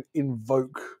that can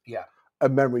invoke a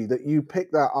memory, that you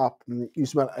pick that up and you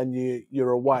smell it and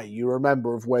you're away. You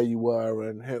remember of where you were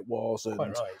and who it was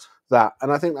and that.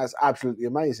 And I think that's absolutely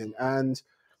amazing. And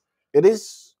it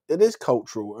is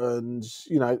cultural. And,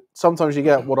 sometimes you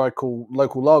get what I call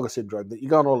local lager syndrome, that you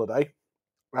go on holiday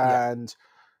and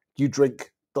you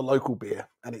drink the local beer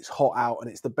and it's hot out and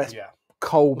it's the best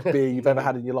cold beer you've ever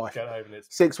had in your life.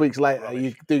 6 weeks later,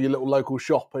 you do your little local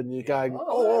shop and you're going,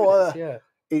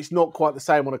 it's not quite the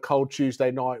same on a cold Tuesday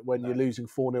night when you're losing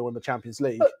 4-0 in the Champions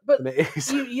League. But it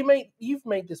is. You've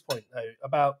made this point, though,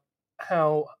 about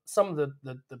how some of the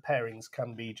pairings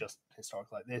can be just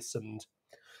historic like this, and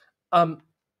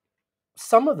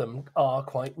some of them are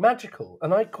quite magical.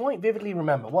 And I quite vividly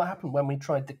remember what happened when we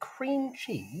tried the cream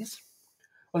cheese.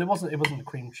 Well, it wasn't the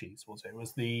cream cheese, was it?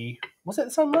 Was it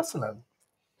the San Marcelin?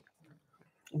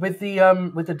 with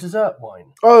the dessert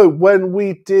wine. Oh, when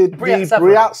we did Briat the Savarin.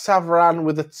 Briat Savarin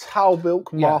with the Talbilk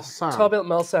Yeah, Marsan. Talbilk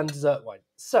Marsan dessert wine.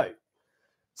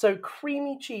 So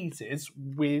creamy cheeses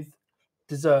with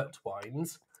dessert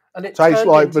wines, and it Tastes turned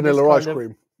like into this vanilla ice kind of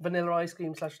cream. vanilla ice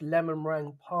cream / lemon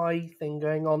meringue pie thing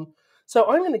going on. So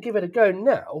I'm going to give it a go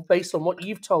now, based on what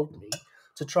you've told me,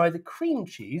 to try the cream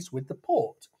cheese with the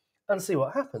port and see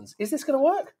what happens. Is this going to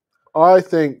work? I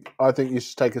think you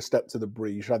should take a step to the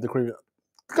brie. You should have the cream.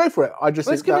 Go for it. I just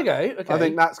Let's think give it a go. Okay. I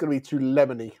think that's going to be too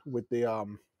lemony with the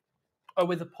Oh,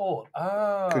 with the port.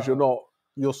 because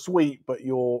you're sweet, but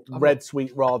you're red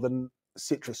sweet rather than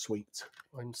citrus sweet.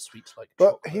 I'm sweet like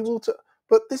But chocolate.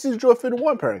 but this is joy food and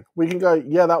wine pairing. We can go,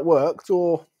 yeah, that worked,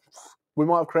 or we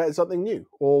might have created something new,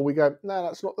 or we go, no,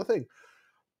 that's not the thing.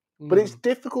 But it's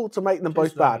difficult to make them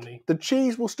both bad. lemony. The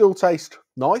cheese will still taste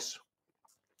nice.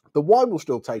 The wine will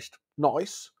still taste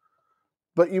nice,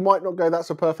 but you might not go, that's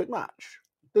a perfect match.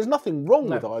 There's nothing wrong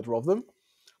with either of them.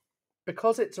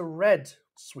 Because it's a red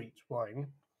sweet wine,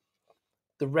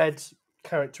 the red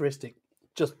characteristic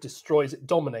just destroys it,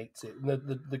 dominates it. And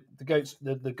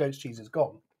the goat's cheese is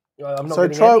gone. I'm not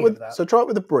getting any of that. So try it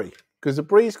with the brie, because the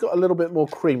brie's got a little bit more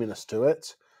creaminess to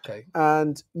it. Okay.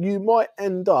 And you might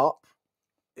end up,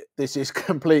 this is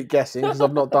complete guessing because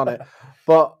I've not done it,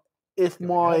 but if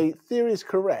my theory is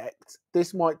correct,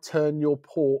 this might turn your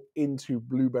port into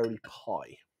blueberry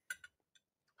pie.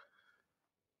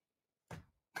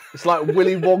 It's like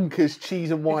Willy Wonka's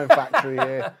cheese and wine factory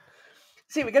here.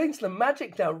 See, we're getting to the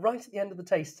magic now, right at the end of the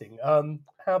tasting. How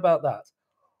about that?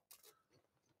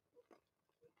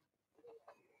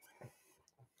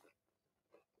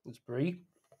 It's brie.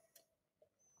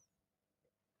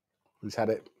 Who's had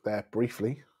it there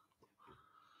briefly.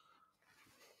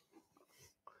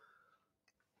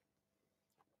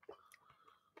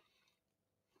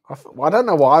 I don't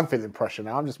know why I'm feeling pressure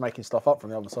now. I'm just making stuff up from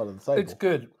the other side of the table. It's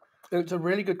good. It's a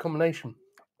really good combination.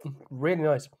 Really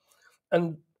nice.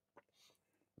 And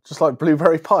just like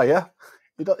blueberry pie, yeah?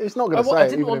 It's not going to say I it,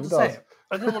 didn't even want if to it say does. it.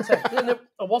 I didn't want to say it. No,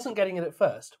 I wasn't getting it at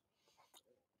first.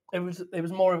 It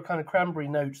was more of a kind of cranberry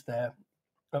note there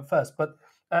at first, but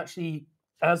actually,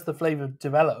 as the flavour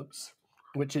develops,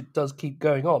 which it does keep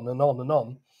going on and on and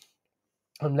on,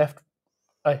 I'm left,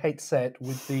 I hate to say it,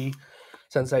 with the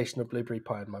sensation of blueberry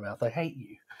pie in my mouth. I hate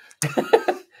you.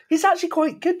 He's actually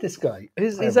quite good, this guy.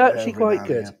 He's actually quite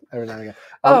good. Every now and again.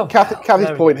 Oh, Kathy's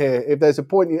there we point go. here, if there's a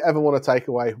point you ever want to take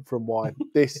away from wine,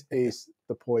 this is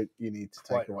the point you need to take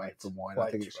Quite away right, from wine. quite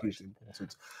I think it's right. hugely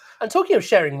important. And talking of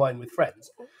sharing wine with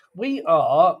friends, we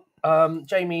are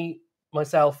Jamie,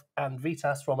 myself, and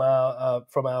Vitas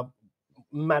from our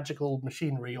magical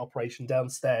machinery operation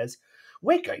downstairs.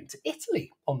 We're going to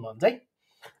Italy on Monday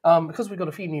because we've got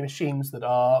a few new machines that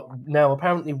are now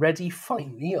apparently ready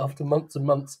finally after months and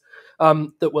months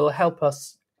that will help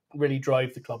us really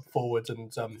drive the club forward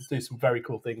and do some very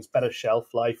cool things, better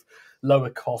shelf life, lower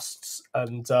costs,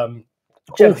 and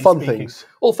All fun things.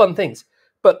 All fun things.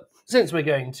 But since we're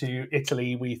going to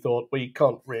Italy, we thought we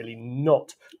can't really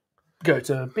not go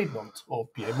to Piedmont or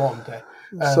Piemonte.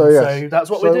 So that's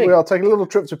what we're doing. We are taking a little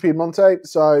trip to Piemonte.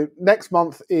 So next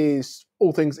month is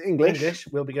all things English.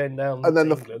 We'll be going down And then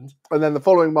to England. And then the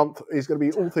following month is going to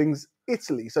be all things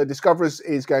Italy. So Discoverers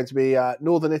is going to be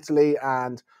Northern Italy,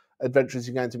 and Adventures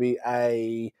is going to be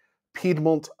a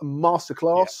Piedmont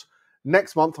masterclass.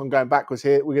 Next month, I'm going backwards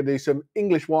here. We're going to do some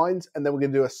English wines, and then we're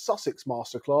going to do a Sussex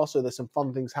masterclass. So there's some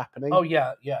fun things happening. Oh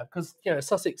yeah, because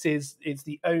Sussex is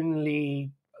the only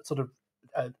sort of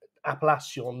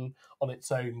appellation on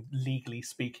its own, legally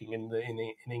speaking,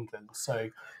 in England. So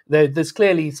there's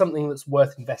clearly something that's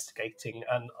worth investigating.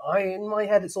 And in my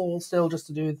head, it's all still just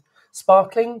to do with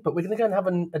sparkling, but we're going to go and have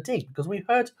a dig because we've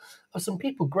heard of some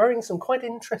people growing some quite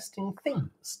interesting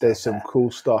things. There's some cool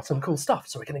stuff. So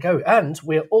we're going to go, and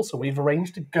we've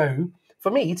arranged for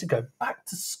me to go back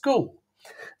to school.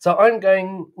 So we're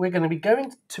going to be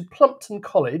going to Plumpton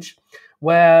College,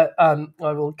 where I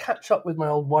will catch up with my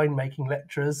old winemaking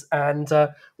lecturers, and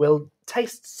we'll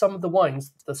taste some of the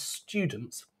wines the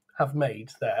students have made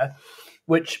there,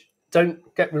 which, don't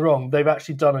get me wrong, they've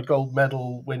actually done a gold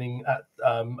medal winning at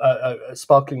a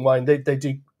sparkling wine.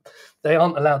 They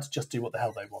aren't allowed to just do what the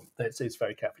hell they want. It's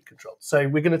very carefully controlled. So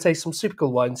we're going to taste some super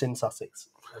cool wines in Sussex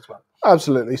as well.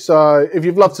 Absolutely. So if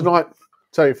you've loved tonight,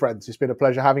 tell your friends. It's been a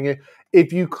pleasure having you.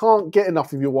 If you can't get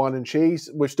enough of your wine and cheese,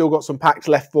 we've still got some packs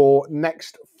left for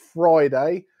next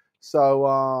Friday.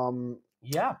 So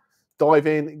dive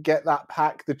in, get that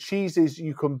pack. The cheeses,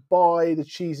 you can buy the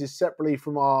cheeses separately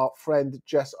from our friend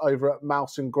Jess over at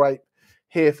Mouse and Grape.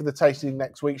 here for the tasting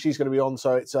next week. She's going to be on,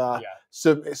 so it's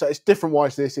it's different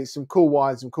wines. It's some cool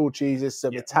wines, some cool cheeses,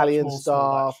 some Italian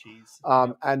stuff,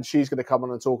 and she's going to come on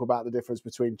and talk about the difference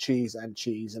between cheese and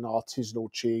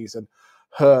artisanal cheese, and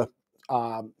her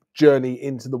journey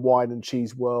into the wine and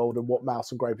cheese world and what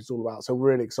Mouse and Grape is all about. So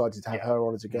we're really excited to have her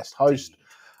on as a guest host.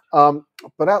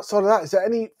 But outside of that, is there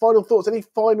any final thoughts? Any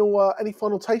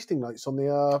final tasting notes on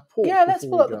the port? Yeah, let's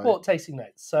pull up the port tasting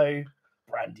notes. So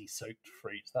brandy-soaked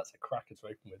fruit. That's a cracker to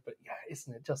open with. But yeah,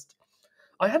 isn't it just...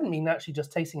 I hadn't been actually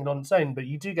just tasting it on its own, but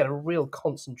you do get a real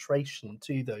concentration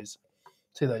to those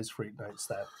fruit notes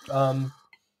there.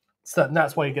 So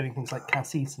that's why you're getting things like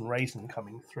cassis and raisin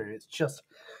coming through. It's just...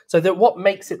 So that what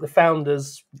makes it the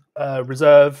Founders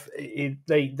Reserve,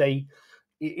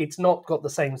 it's not got the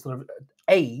same sort of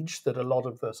age that a lot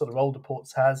of the sort of older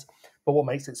ports has, but what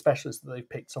makes it special is that they've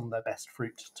picked some of their best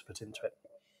fruit to put into it.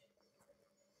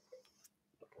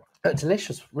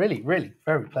 Delicious, really, really,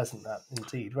 very pleasant. That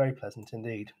indeed, very pleasant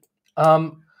indeed.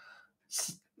 And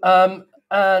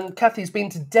Kathy's been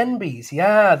to Denby's.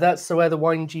 Yeah, that's where the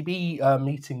Wine GB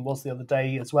meeting was the other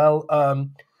day as well.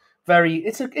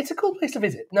 It's a cool place to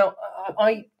visit. Now,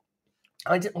 I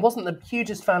wasn't the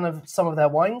hugest fan of some of their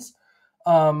wines,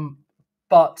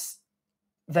 but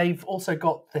they've also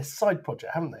got this side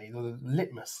project, haven't they? The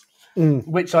Litmus,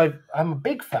 which I'm a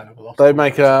big fan of a lot. They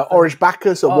make orange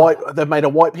Bacchus, white. They've made a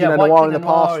white Pinot Noir in the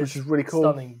past, which is really cool.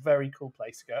 Stunning, very cool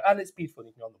place to go, and it's beautiful.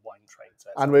 You can go on the wine train. So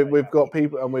and we've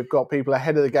got people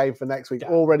ahead of the game for next week.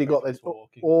 Already got their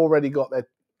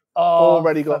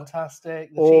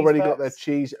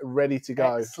cheese ready to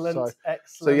go. Excellent.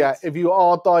 So yeah, if you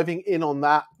are diving in on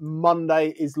that,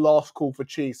 Monday is last call for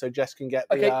cheese, so Jess can get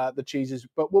the cheeses.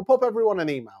 But we'll pop everyone an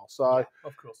email. So yeah,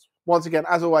 of course. Once again,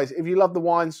 as always, if you love the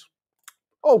wines,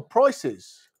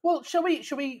 prices. Well, shall we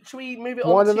move it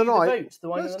wine on to the night? The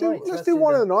wine let's of the night. Let's do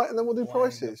wine of the night, and then we'll do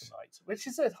prices. Which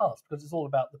is hard because it's all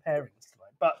about the pairings tonight.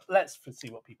 But let's see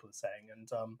what people are saying,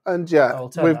 and yeah,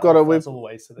 we've got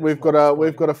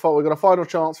a final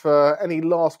chance for any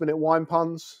last minute wine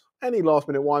puns,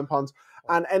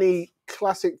 and any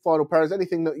classic final pairings,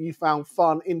 anything that you found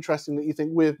fun, interesting that you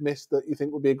think we've missed that you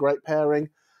think would be a great pairing,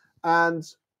 and.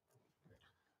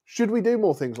 Should we do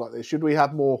more things like this? Should we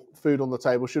have more food on the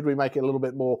table? Should we make it a little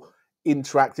bit more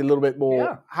interactive, a little bit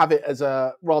more, have it as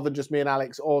rather than just me and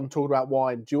Alex on talking about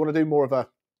wine? Do you want to do more of a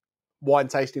wine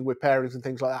tasting with pairings and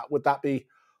things like that? Would that be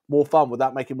more fun? Would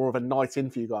that make it more of a night in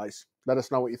for you guys? Let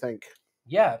us know what you think.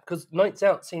 Yeah, because nights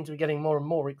out seem to be getting more and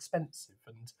more expensive,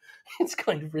 and it's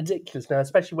kind of ridiculous now,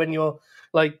 especially when you're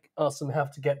like us and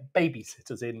have to get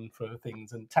babysitters in for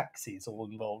things and taxis all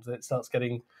involved. It starts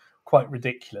getting quite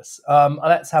ridiculous.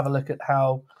 Let's have a look at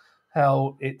how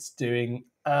it's doing.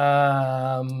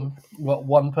 Got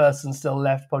one person still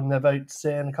left putting their votes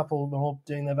in, a couple more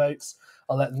doing their votes.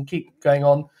 I'll let them keep going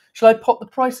on. Shall I pop the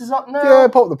prices up now? Yeah,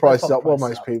 pop the prices up while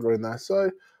most people are in there.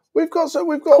 So we've got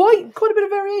quite a bit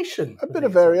of variation. A bit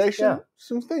of variation. Yeah.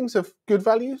 Some things of good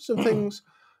value. Some things,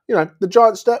 the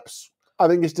Giant Steps. I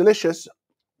think is delicious.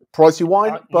 Pricey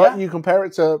wine, but you compare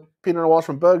it to Pinot Noirs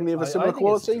from Burgundy of a similar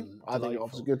quality. I think it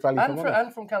offers a good value for money.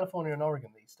 And from California and Oregon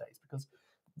these days, because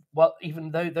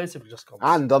even though those have just gone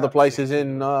and other places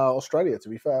in Australia, to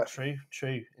be fair. True,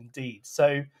 indeed.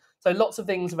 So lots of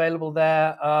things available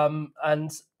there,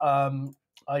 and I'm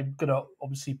gonna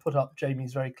obviously put up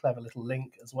Jamie's very clever little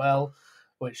link as well,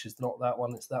 which is not that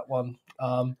one, it's that one.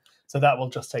 So that will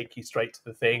just take you straight to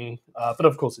the thing. But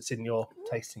of course, it's in your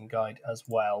tasting guide as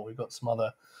well. We've got some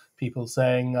other people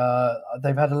saying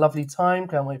they've had a lovely time.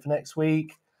 Can't wait for next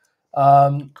week.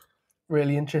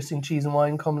 Really interesting cheese and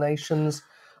wine combinations.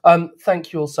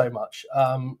 Thank you all so much.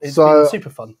 It's been super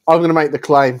fun. I'm going to make the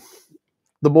claim.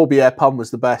 The Morbier pun was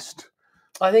the best.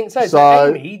 I think so.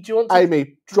 So Amy, do you want to...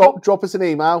 Amy, drop us an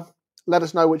email. Let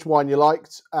us know which wine you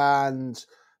liked, and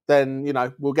then,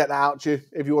 we'll get that out to you.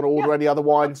 If you want to order any other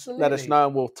wines, absolutely. Let us know,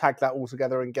 and we'll tag that all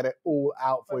together and get it all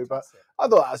out for you. But I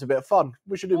thought that was a bit of fun.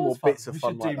 We should do more bits of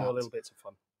fun like that. We should do more little bits of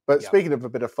fun. But speaking of a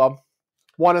bit of fun,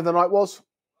 wine of the night was?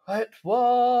 It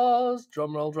was,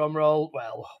 drum roll.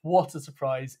 Well, what a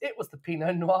surprise. It was the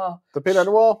Pinot Noir. The Pinot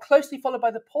Noir. Closely followed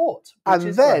by the Port. And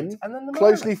then the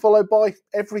closely followed by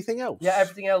everything else. Yeah,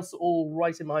 everything else all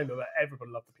right in behind me, but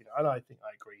everybody loved the Pinot. And I think I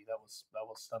agree. That was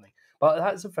stunning. But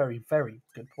that's a very, very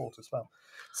good port as well.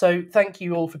 So thank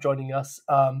you all for joining us.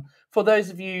 For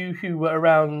those of you who were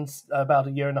around about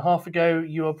a year and a half ago,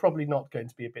 you are probably not going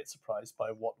to be a bit surprised by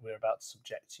what we're about to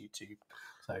subject you to.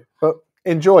 But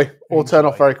enjoy or turn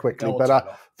off very quickly.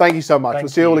 But thank you so much. We'll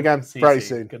see you all again very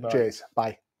soon. Cheers.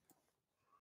 Bye.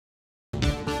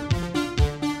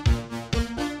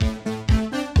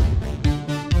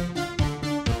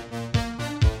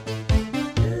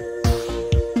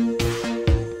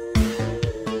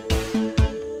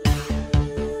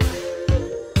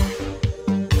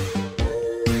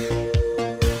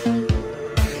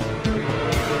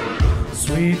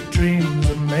 Sweet dreams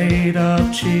are made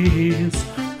of cheese.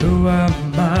 Who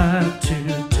am I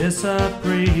to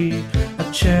disagree?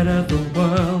 A cheddar the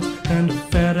world and a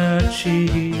feta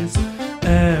cheese.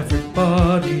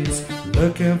 Everybody's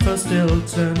looking for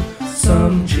Stilton.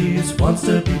 Some cheese wants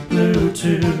to be blue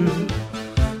too.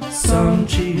 Some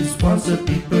cheese wants to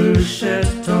be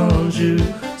Bouchette d'Anjou.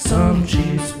 Some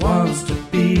cheese wants to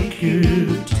be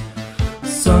cute.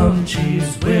 Some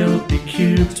cheese will be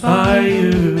cute by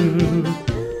you.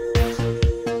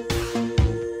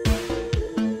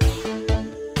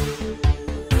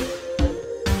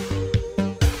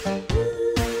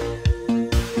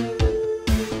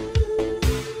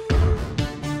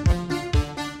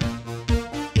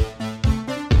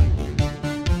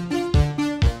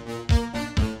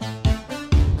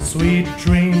 Sweet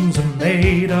dreams are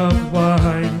made of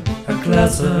wine. A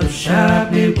glass of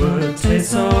Chablis would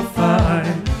taste so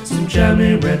fine. Some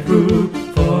jammy red roux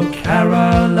for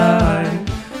Caroline.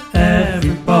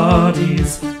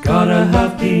 Everybody's gotta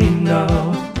have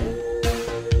Pinot.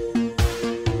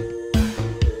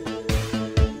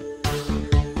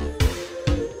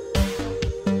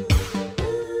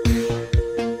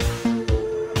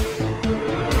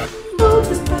 Malt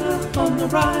is better on the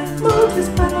Rhine. Malt is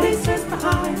better, places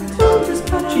behind. Malt is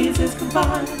better, cheese is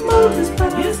combined. Malt is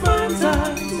better, here's my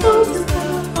time. Malt is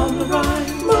better on the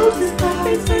Rhine. Malt is better,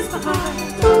 places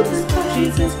behind. Malt is better,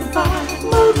 cheese is combined.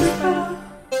 Malt is better.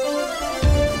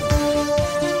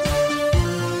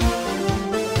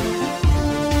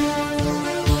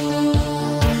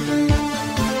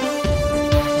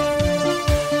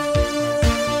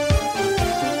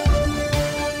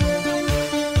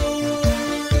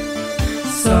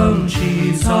 Some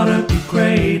cheese ought to be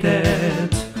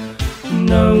grated.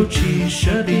 No cheese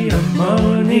should be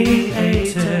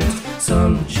ammoniated.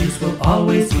 Some cheese will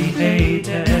always be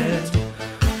hated.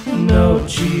 No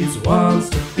cheese wants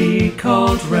to be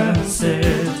called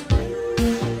rancid.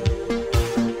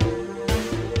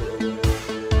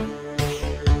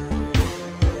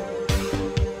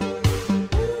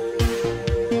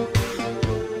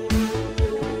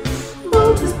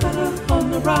 Malt is better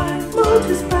on the Rhine. Malt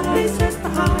is better, places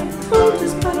behind. Malt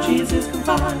is better, cheese is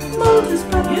combined. Malt is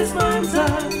better, here's my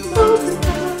time. Malt is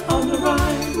better on the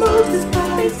Rhine. Malt is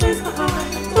better, places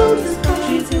behind. Malt is better,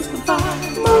 cheese is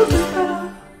combined. Malt is better.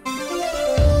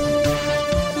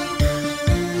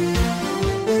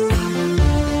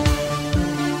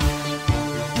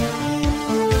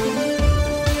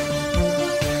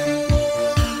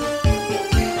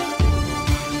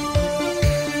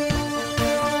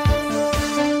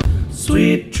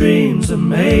 Sweet dreams are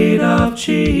made of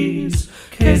cheese.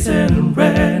 Casein and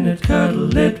rennet,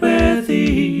 curdle it with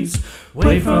ease.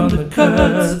 Away from the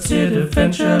curds, it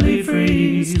eventually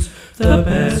freeze. The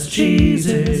best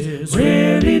cheeses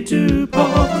really do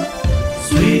pop.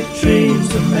 Sweet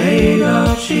dreams are made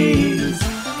of cheese.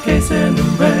 Casein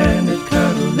and rennet,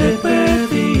 curdle it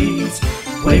with ease.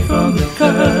 Away from the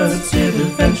curds, it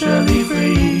eventually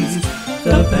freeze.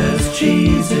 The best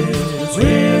cheeses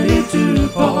really